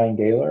name is Ryan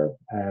Gaylor,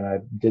 and I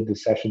did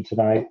this session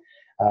tonight.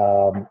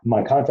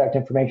 My contact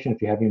information,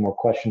 if you have any more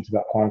questions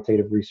about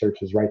quantitative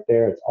research, is right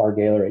there. It's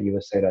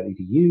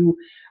rgaylor@usa.edu.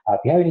 If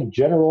you have any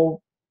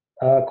general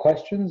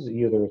questions,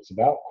 either it's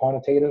about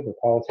quantitative or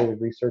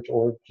qualitative research,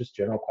 or just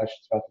general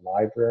questions about the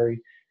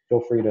library,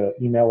 feel free to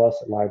email us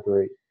at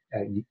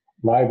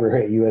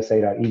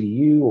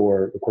library@usa.edu,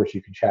 or of course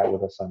you can chat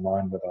with us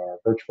online with our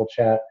virtual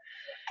chat.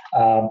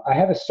 I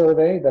have a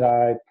survey that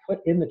I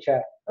put in the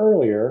chat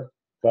earlier,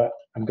 but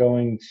I'm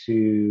going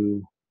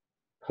to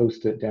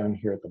post it down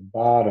here at the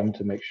bottom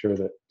to make sure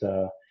that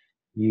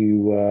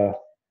you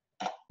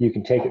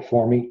can take it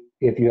for me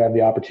if you have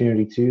the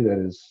opportunity to.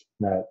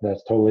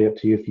 That's totally up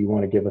to you if you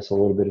want to give us a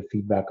little bit of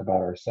feedback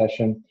about our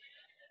session.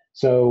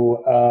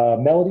 So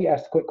Melody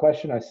asked a quick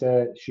question.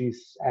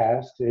 She's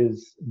asked,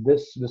 this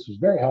was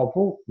very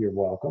helpful. You're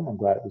welcome. I'm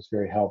glad it was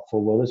very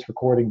helpful. Will this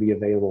recording be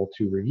available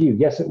to review?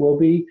 Yes, it will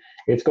be.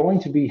 It's going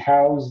to be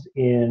housed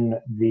in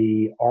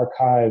the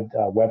archived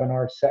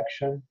webinar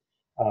section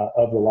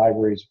of the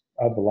library's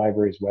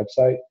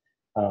website.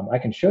 I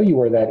can show you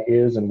where that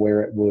is and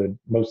where it would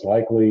most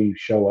likely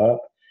show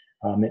up.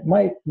 It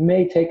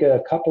may take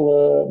a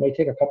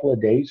couple of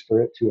days for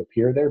it to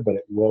appear there, but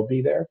it will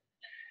be there.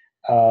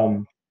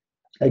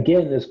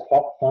 Again, this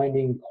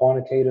finding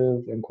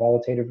quantitative and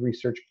qualitative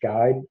research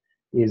guide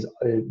is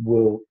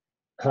the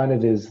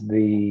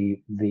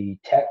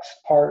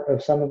text part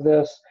of some of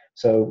this.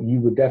 So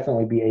you would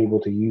definitely be able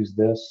to use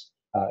this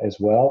as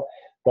well.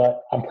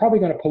 But I'm probably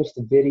going to post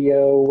a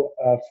video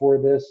for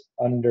this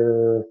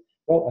under,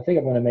 well, I think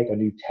I'm going to make a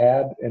new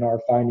tab in our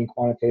finding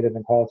quantitative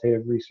and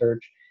qualitative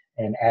research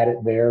and add it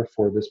there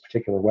for this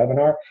particular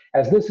webinar,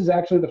 as this is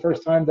actually the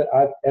first time that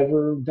I've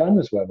ever done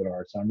this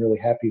webinar. So I'm really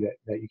happy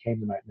that you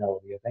came tonight,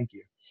 Melody. Thank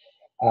you.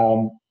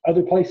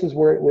 Other places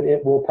where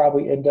it will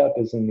probably end up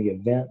is in the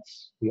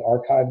events, the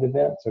archived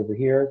events over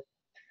here.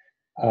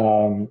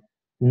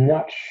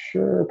 Not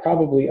sure,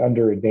 probably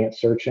under advanced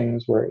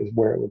searchings where it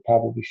would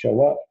probably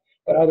show up,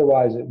 but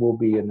otherwise it will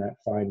be in that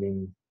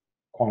finding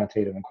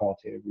quantitative and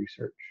qualitative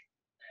research.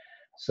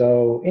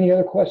 So any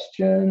other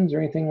questions or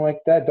anything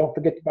like that? Don't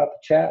forget about the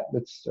chat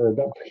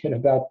don't forget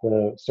about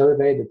the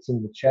survey that's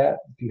in the chat.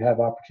 If you have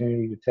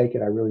opportunity to take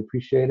it, I really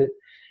appreciate it.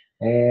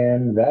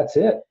 And that's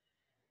it.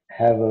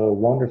 Have a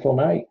wonderful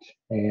night.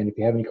 And if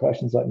you have any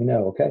questions, let me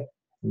know, okay?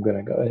 I'm going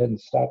to go ahead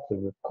and stop the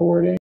recording.